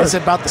it's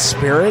about the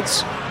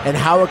spirits and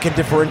how it can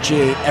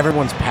differentiate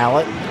everyone's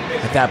palate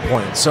at that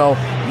point. So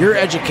your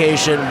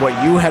education, what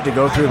you had to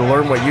go through to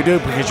learn what you do,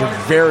 because you're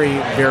very,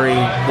 very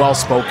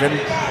well-spoken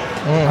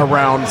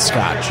around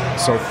Scotch.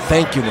 So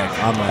thank you, Nick,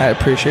 on that. I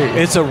appreciate it.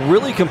 It's a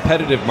really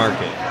competitive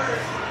market.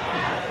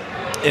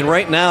 And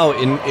right now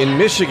in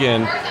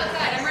Michigan,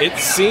 it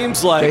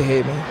seems like They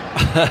hate me.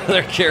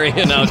 they're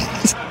carrying out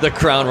the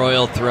Crown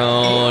Royal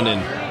throne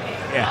and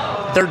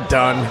Yeah, they're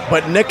done.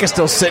 But Nick is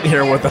still sitting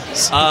here with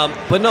us.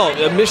 but no,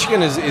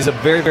 Michigan is a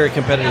very, very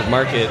competitive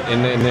market,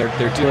 and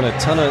they're doing a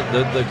ton of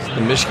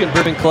the Michigan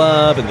Bourbon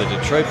Club and the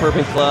Detroit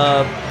Bourbon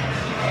Club,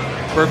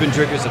 Bourbon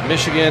Drinkers of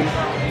Michigan.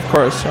 Of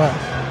course.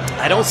 Yeah.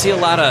 I don't see a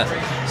lot of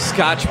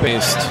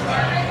Scotch-based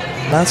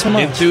Not so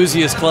much.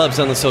 enthusiast clubs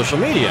on the social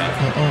media.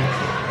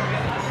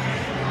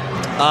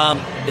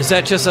 Is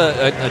that just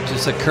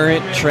a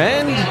current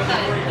trend?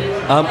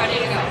 All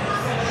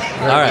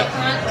right.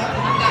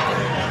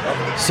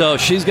 So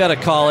she's got to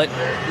call it.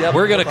 Yep,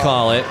 We're going to we'll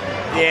call it.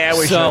 Yeah,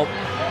 we So,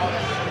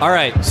 should. all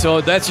right.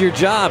 So that's your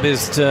job,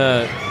 is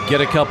to get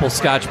a couple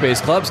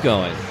Scotch-based clubs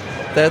going.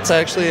 That's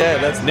actually it.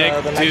 That's Nick,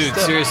 the next dude,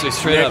 step. seriously,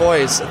 straight Nick, up.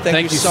 boys,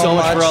 thank you so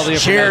much for all the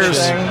information.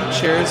 Cheers.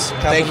 Cheers.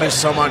 Thank you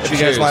so much. If you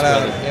Cheers, guys want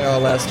brother. to,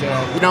 last,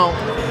 You know,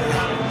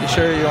 you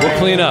sure you want We'll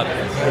clean up.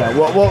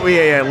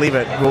 yeah, leave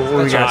it. What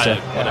we got you?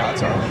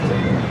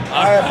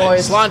 All right,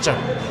 boys. Slancha.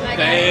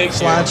 Thanks.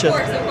 Slancha.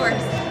 Of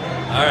course.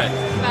 All right.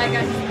 Bye,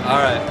 guys. All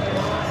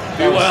right.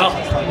 Be well.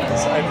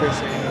 I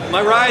appreciate it.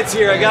 My ride's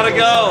here. I got to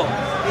go.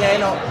 Yeah, I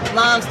know.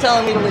 Mom's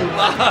telling me to leave.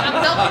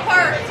 I'm double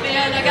parked,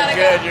 man. I gotta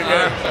Good, go. you're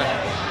good.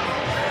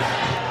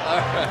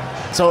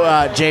 So,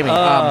 Jamie,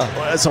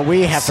 so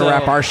we have to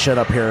wrap our shit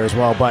up here as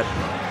well, but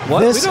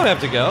What? this, We don't have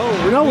to go.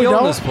 No, we own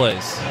don't. this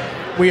place.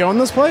 we own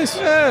this place?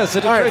 Yeah, it's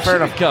a All right, Detroit fair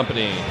shipping enough.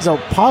 company. So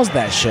pause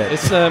that shit.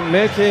 It's a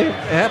Man Cave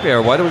Happy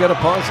Hour. Why do we got to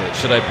pause it?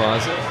 Should I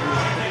pause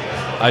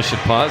it? I should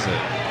pause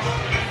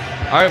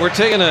it. All right, we're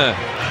taking a...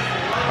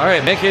 All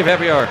right, Man Cave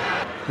Happy Hour.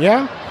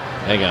 Yeah?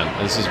 Hang on.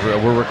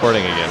 We're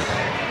recording again.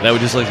 And I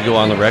would just like to go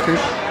on the record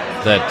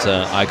that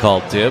I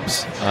call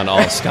dibs on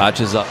all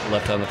scotches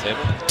left on the table.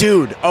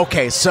 Dude,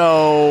 okay,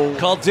 so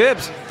Call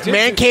dibs.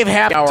 Man Cave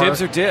Happy Hour.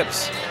 Dibs or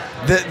dips?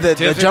 The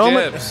Dibs or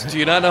gentleman. dibs? Do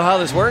you not know how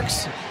this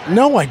works?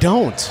 No, I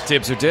don't.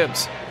 Dibs or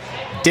dibs?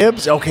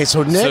 Dibs. Okay,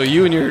 so Nick. So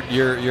you and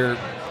your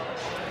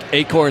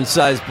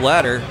acorn-sized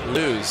bladder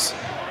lose.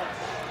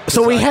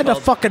 So we I had to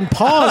called- fucking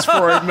pause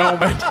for a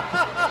moment.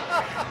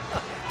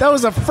 That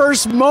was the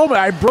first moment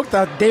I broke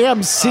the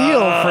damn seal,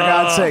 for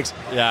God's sakes.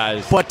 Yeah.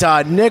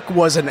 But Nick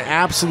was an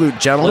absolute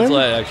gentleman.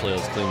 Let's clean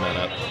that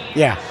up.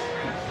 Yeah.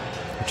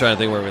 I'm trying to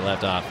think where we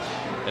left off.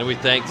 And we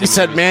thanked him. He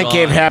said Man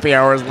Cave Happy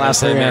Hour is the last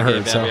thing I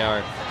heard. So.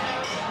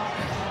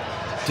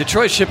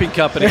 Detroit Shipping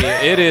Company,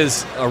 it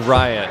is a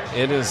riot.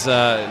 It is,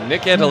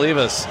 Nick had to leave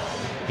us.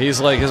 He's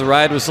like, his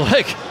ride was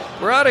like,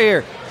 we're out of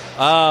here.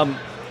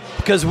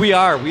 Because we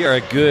are a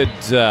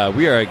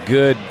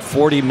good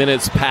 40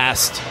 minutes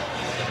past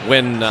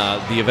when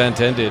the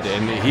event ended,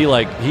 and he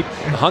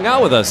hung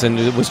out with us and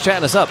was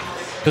chatting us up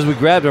because we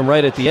grabbed him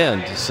right at the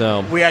end.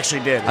 So We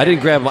actually did. I didn't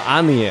grab him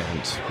on the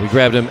end. We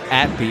grabbed him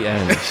at the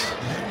end,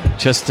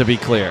 just to be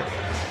clear.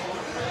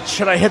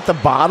 Should I hit the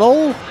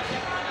bottle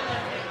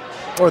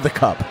or the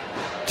cup?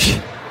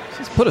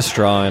 Just put a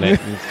straw in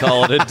it and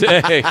call it a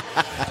day.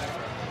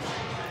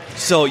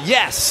 So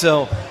yes,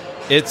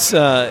 it's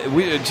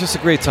just a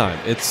great time.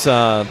 It's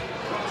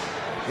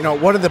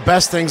One of the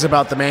best things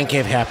about the Man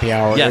Cave Happy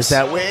Hour Yes. is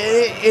that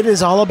it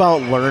is all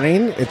about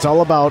learning. It's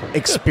all about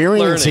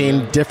experiencing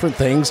Learning. different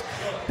things.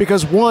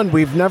 Because, one,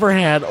 we've never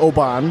had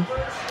Oban,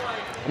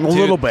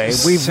 Little Bay. We've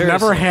seriously.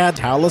 never had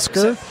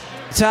Talisker.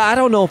 so I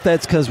don't know if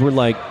that's because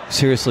we're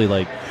seriously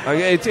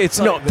it's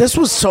No, this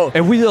was so...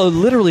 and we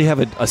literally have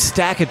a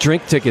stack of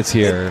drink tickets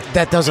here.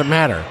 That doesn't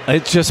matter.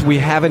 It's just we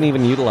haven't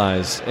even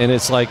utilized, and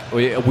it's like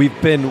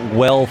we've been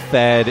well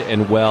fed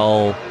and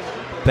well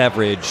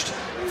beveraged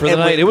for the And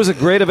night. It was a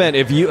great event.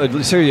 If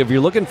you're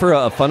looking for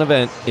a fun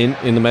event in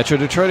the Metro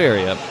Detroit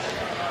area,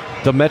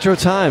 the Metro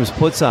Times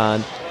puts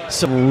on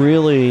some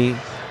really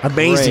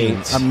Amazing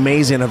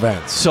great.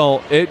 events.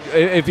 So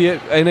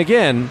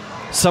again,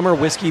 some are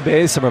whiskey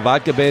based, some are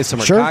vodka based, some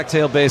are Sure.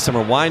 cocktail based, some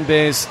are wine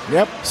based.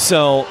 Yep.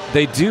 So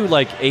they do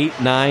 8,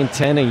 9,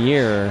 10 a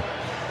year.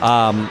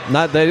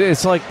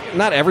 It's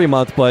not every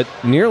month, but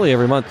nearly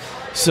every month.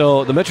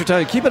 So the Metro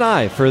Times, keep an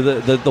eye for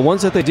the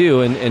ones that they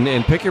do,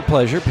 and pick your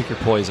pleasure, pick your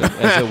poison,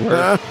 as it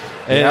were.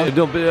 And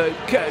don't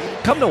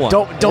come to one.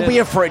 Don't be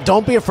afraid.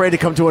 Don't be afraid to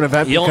come to an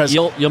event because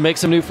You'll make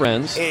some new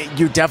friends.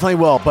 you definitely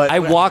will. But I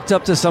walked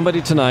up to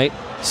somebody tonight,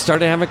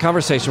 started having a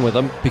conversation with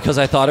them because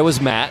I thought it was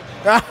Matt.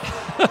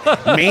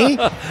 Me?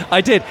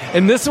 I did,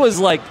 and this was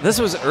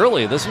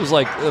early. This was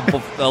like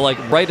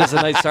right as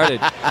the night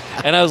started,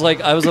 and I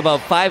was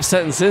about 5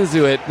 sentences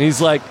into it, and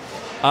he's like,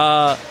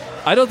 "I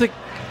don't think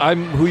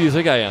I'm who you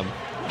think I am."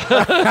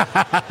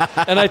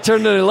 And I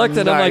turned and I looked,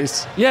 and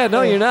Nice. I'm like, "Yeah,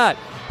 no, you're not."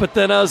 But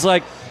then I was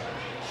like,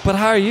 "But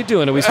how are you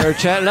doing?" And we started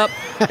chatting up,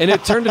 and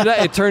it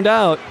turned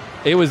out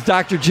it was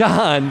Dr.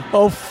 John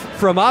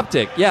from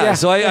Optic. Yeah.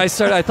 So I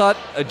started. I thought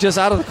just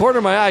out of the corner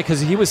of my eye,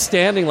 because he was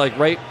standing like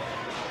right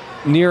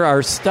near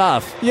our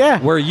stuff. Yeah.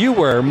 Where you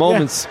were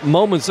moments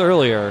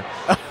earlier,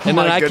 and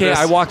then my goodness.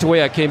 I walked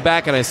away. I came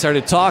back and I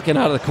started talking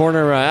out of the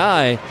corner of my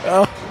eye.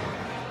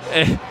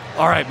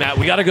 All right, Matt,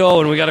 we got to go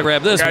and we got to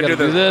grab this. We got to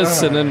do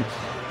this, and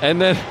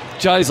then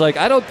Johnny's like,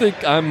 I don't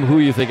think I'm who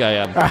you think I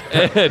am.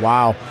 And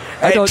Wow.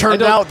 It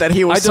turned out that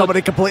he was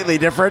somebody completely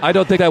different. I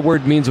don't think that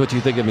word means what you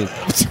think it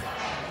means.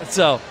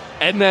 So,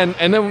 and then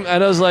I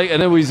was like,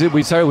 and then we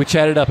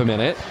chatted up a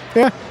minute.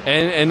 Yeah.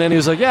 And then he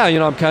was like, yeah,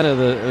 I'm kind of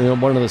the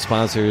one of the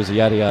sponsors,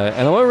 yada yada.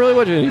 And I went, really,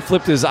 what? And he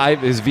flipped his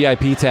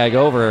VIP tag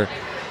over,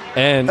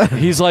 and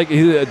he's like,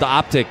 the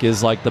Optic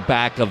is like the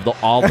back of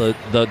all the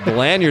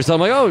lanyards. I'm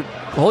like, oh,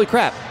 holy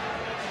crap.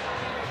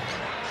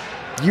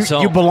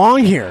 You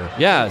belong here.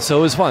 Yeah, so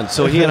it was fun.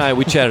 So he and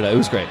we chatted. It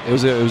was great. It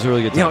was a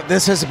really good time.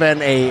 This has been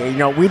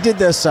we did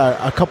this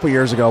a couple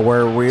years ago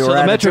where we were the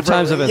at Metro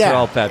Times events are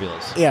all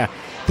fabulous. Yeah.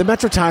 The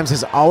Metro Times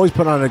has always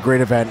put on a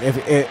great event.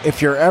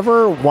 If you're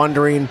ever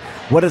wondering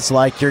what it's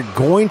like, you're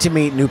going to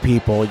meet new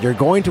people. You're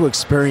going to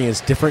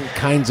experience different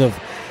kinds of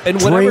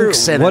drinks.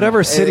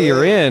 Whatever city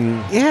you're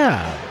in.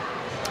 Yeah.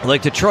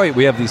 Like Detroit,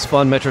 we have these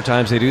fun Metro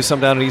Times. They do some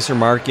down at Eastern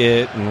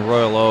Market and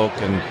Royal Oak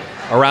and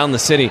around the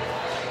city.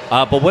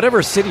 But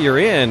whatever city you're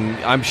in,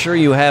 I'm sure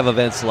you have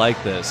events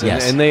like this. And,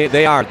 yes. And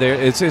they are.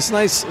 It's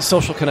nice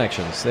social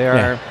connections. They are.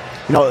 Yeah.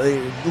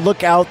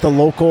 Look out the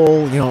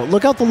local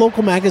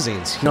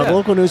magazines, the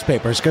local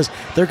newspapers, because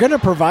they're going to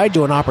provide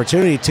you an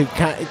opportunity to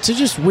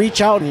just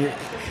reach out, and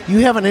you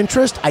have an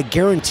interest. I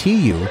guarantee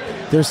you,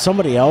 there's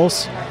somebody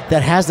else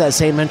that has that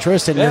same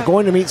interest, and you're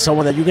going to meet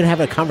someone that you can have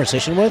a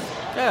conversation with.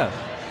 Yeah.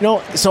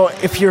 So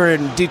if you're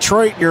in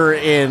Detroit, you're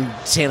in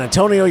San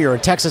Antonio, you're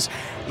in Texas,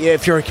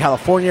 if you're in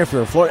California, if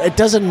you're in Florida, it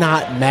does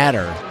not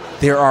matter.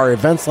 There are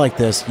events like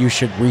this. You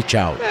should reach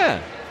out. Yeah.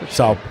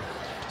 So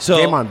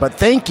game on. But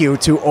thank you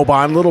to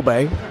Oban Little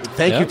Bay.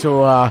 Thank you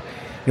to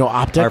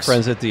Optics. Our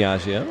friends at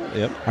Diageo.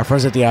 Yep. Our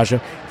friends at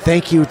Diageo.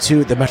 Thank you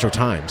to the Metro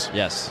Times.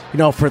 Yes.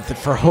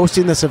 For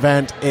hosting this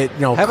event.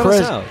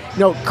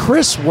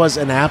 Chris was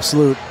an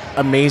absolute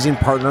amazing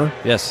partner.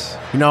 Yes.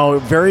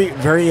 Very,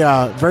 very,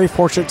 very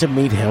fortunate to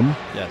meet him.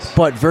 Yes.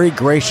 But very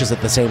gracious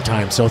at the same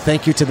time. So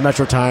thank you to the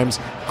Metro Times,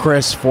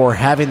 Chris, for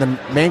having the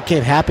Man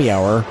Cave Happy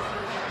Hour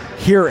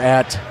here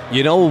at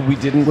we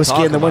didn't Whiskey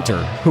talk in the about.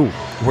 Winter. Who?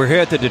 We're here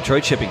at the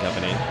Detroit Shipping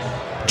Company.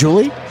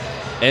 Julie?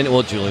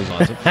 Julie's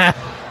awesome.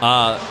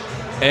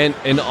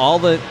 And all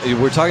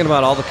we're talking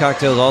about all the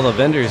cocktails, all the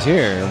vendors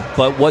here,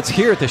 but what's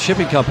here at the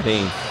shipping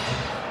company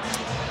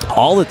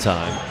all the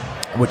time,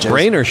 Which is?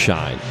 rain or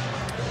shine,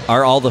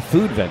 are all the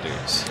food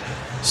vendors.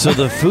 So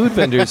the food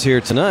vendors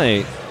here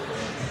tonight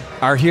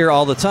are here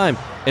all the time,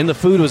 and the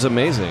food was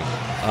amazing.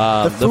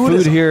 The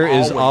food here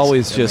is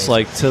always just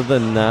like to the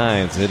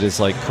nines. It is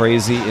like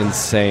crazy,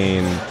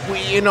 insane.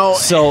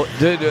 So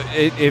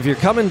if you're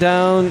coming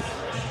down,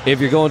 if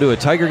you're going to a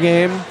Tiger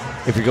game,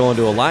 if you're going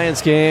to a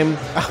Lions game,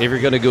 if you're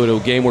going to go to a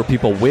game where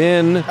people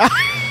win.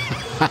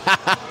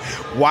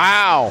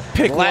 Wow.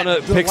 Pick the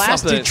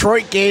last something.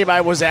 Detroit game I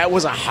was at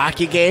was a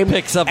hockey game.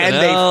 Pick something and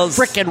else.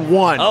 they frickin'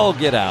 won. Oh,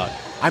 get out.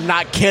 I'm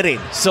not kidding.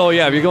 So,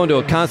 yeah, if you're going to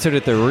a concert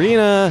at the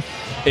arena,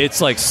 it's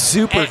like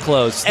super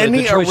close. The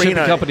Detroit Shipping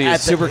Company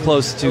is super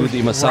close to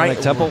the Masonic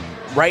Temple.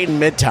 Right in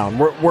Midtown.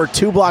 We're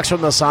 2 blocks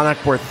from the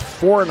Masonic. We're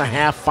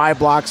 4.5, 5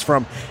 blocks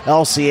from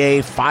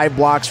LCA, 5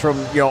 blocks from,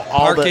 all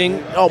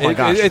parking. Oh, my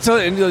gosh. It's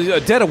a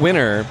dead of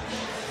winter.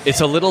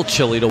 It's a little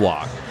chilly to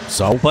walk.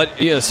 So? But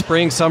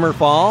spring, summer,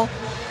 fall,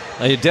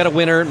 dead of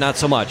winter, not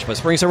so much. But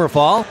spring, summer,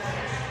 fall,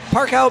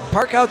 park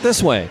out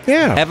this way.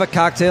 Yeah. Have a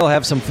cocktail,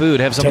 have some food,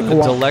 have some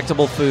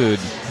delectable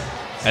food,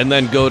 and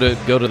then go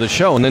to the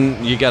show. And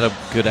then you got a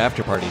good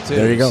after party, too.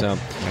 There you go. So.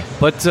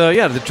 But, the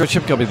Detroit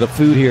Shipping Company, the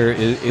food here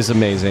is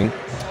amazing.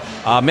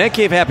 Man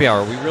Cave Happy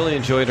Hour, we really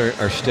enjoyed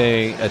our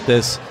stay at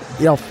this.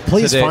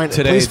 Please find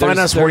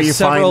us where you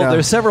find.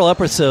 There's several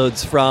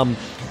episodes from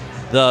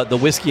the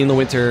Whiskey in the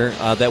Winter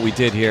that we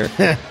did here.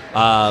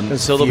 So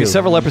there'll be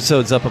several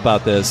episodes up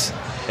about this,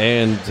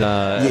 and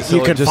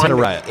you can just hit a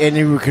riot. And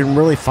you can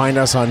really find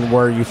us on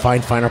where you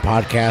find our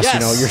podcasts.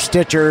 Yes. Your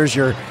Stitchers,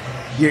 your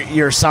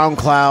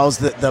SoundClouds,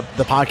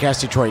 the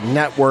Podcast Detroit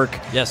Network.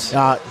 Yes.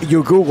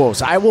 Your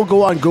Googles. I will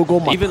go on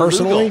Google Even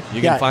personally. Lugal.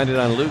 You can find it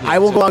on Lugal. I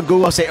will go on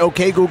Google, say,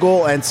 okay,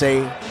 Google, and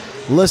say,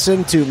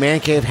 listen to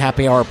Man Cave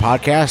Happy Hour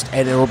podcast,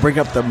 and it will bring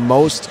up the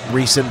most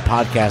recent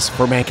podcast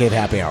for Man Cave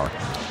Happy Hour.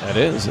 That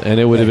is, and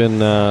it would have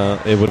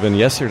been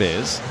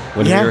yesterday's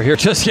when we were here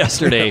just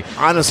yesterday.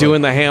 Honestly,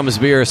 doing the Hams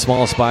Beer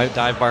small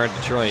dive bar in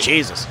Detroit.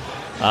 Jesus.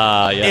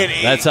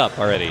 That's up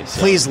already. So.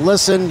 Please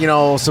listen,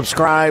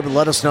 subscribe,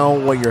 let us know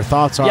what your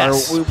thoughts are.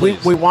 Yes,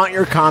 we want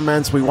your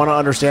comments. We want to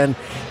understand,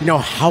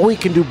 how we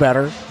can do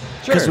better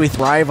because we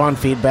thrive on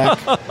feedback.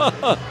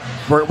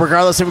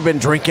 Regardless if we've been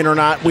drinking or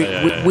not,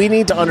 we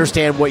need to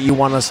understand what you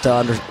want us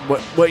to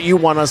what you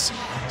want us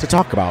to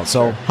talk about.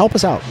 So help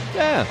us out.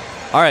 Yeah.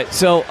 All right.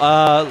 So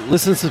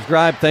listen,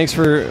 subscribe. Thanks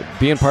for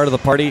being part of the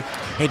party.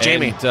 Hey,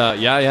 Jamie.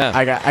 And, yeah.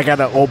 I got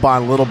an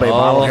Oban Little Bay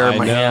bottle here in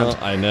my hand.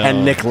 I know.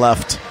 And Nick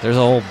left. There's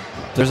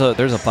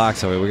a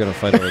box over. We're gonna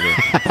fight over there.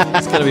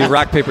 It's gonna be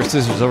rock paper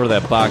scissors over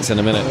that box in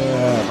a minute.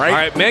 Right. All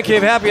right, Man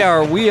Cave Happy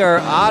Hour. We are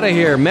out of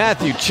here.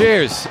 Matthew,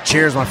 cheers.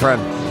 Cheers, my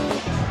friend.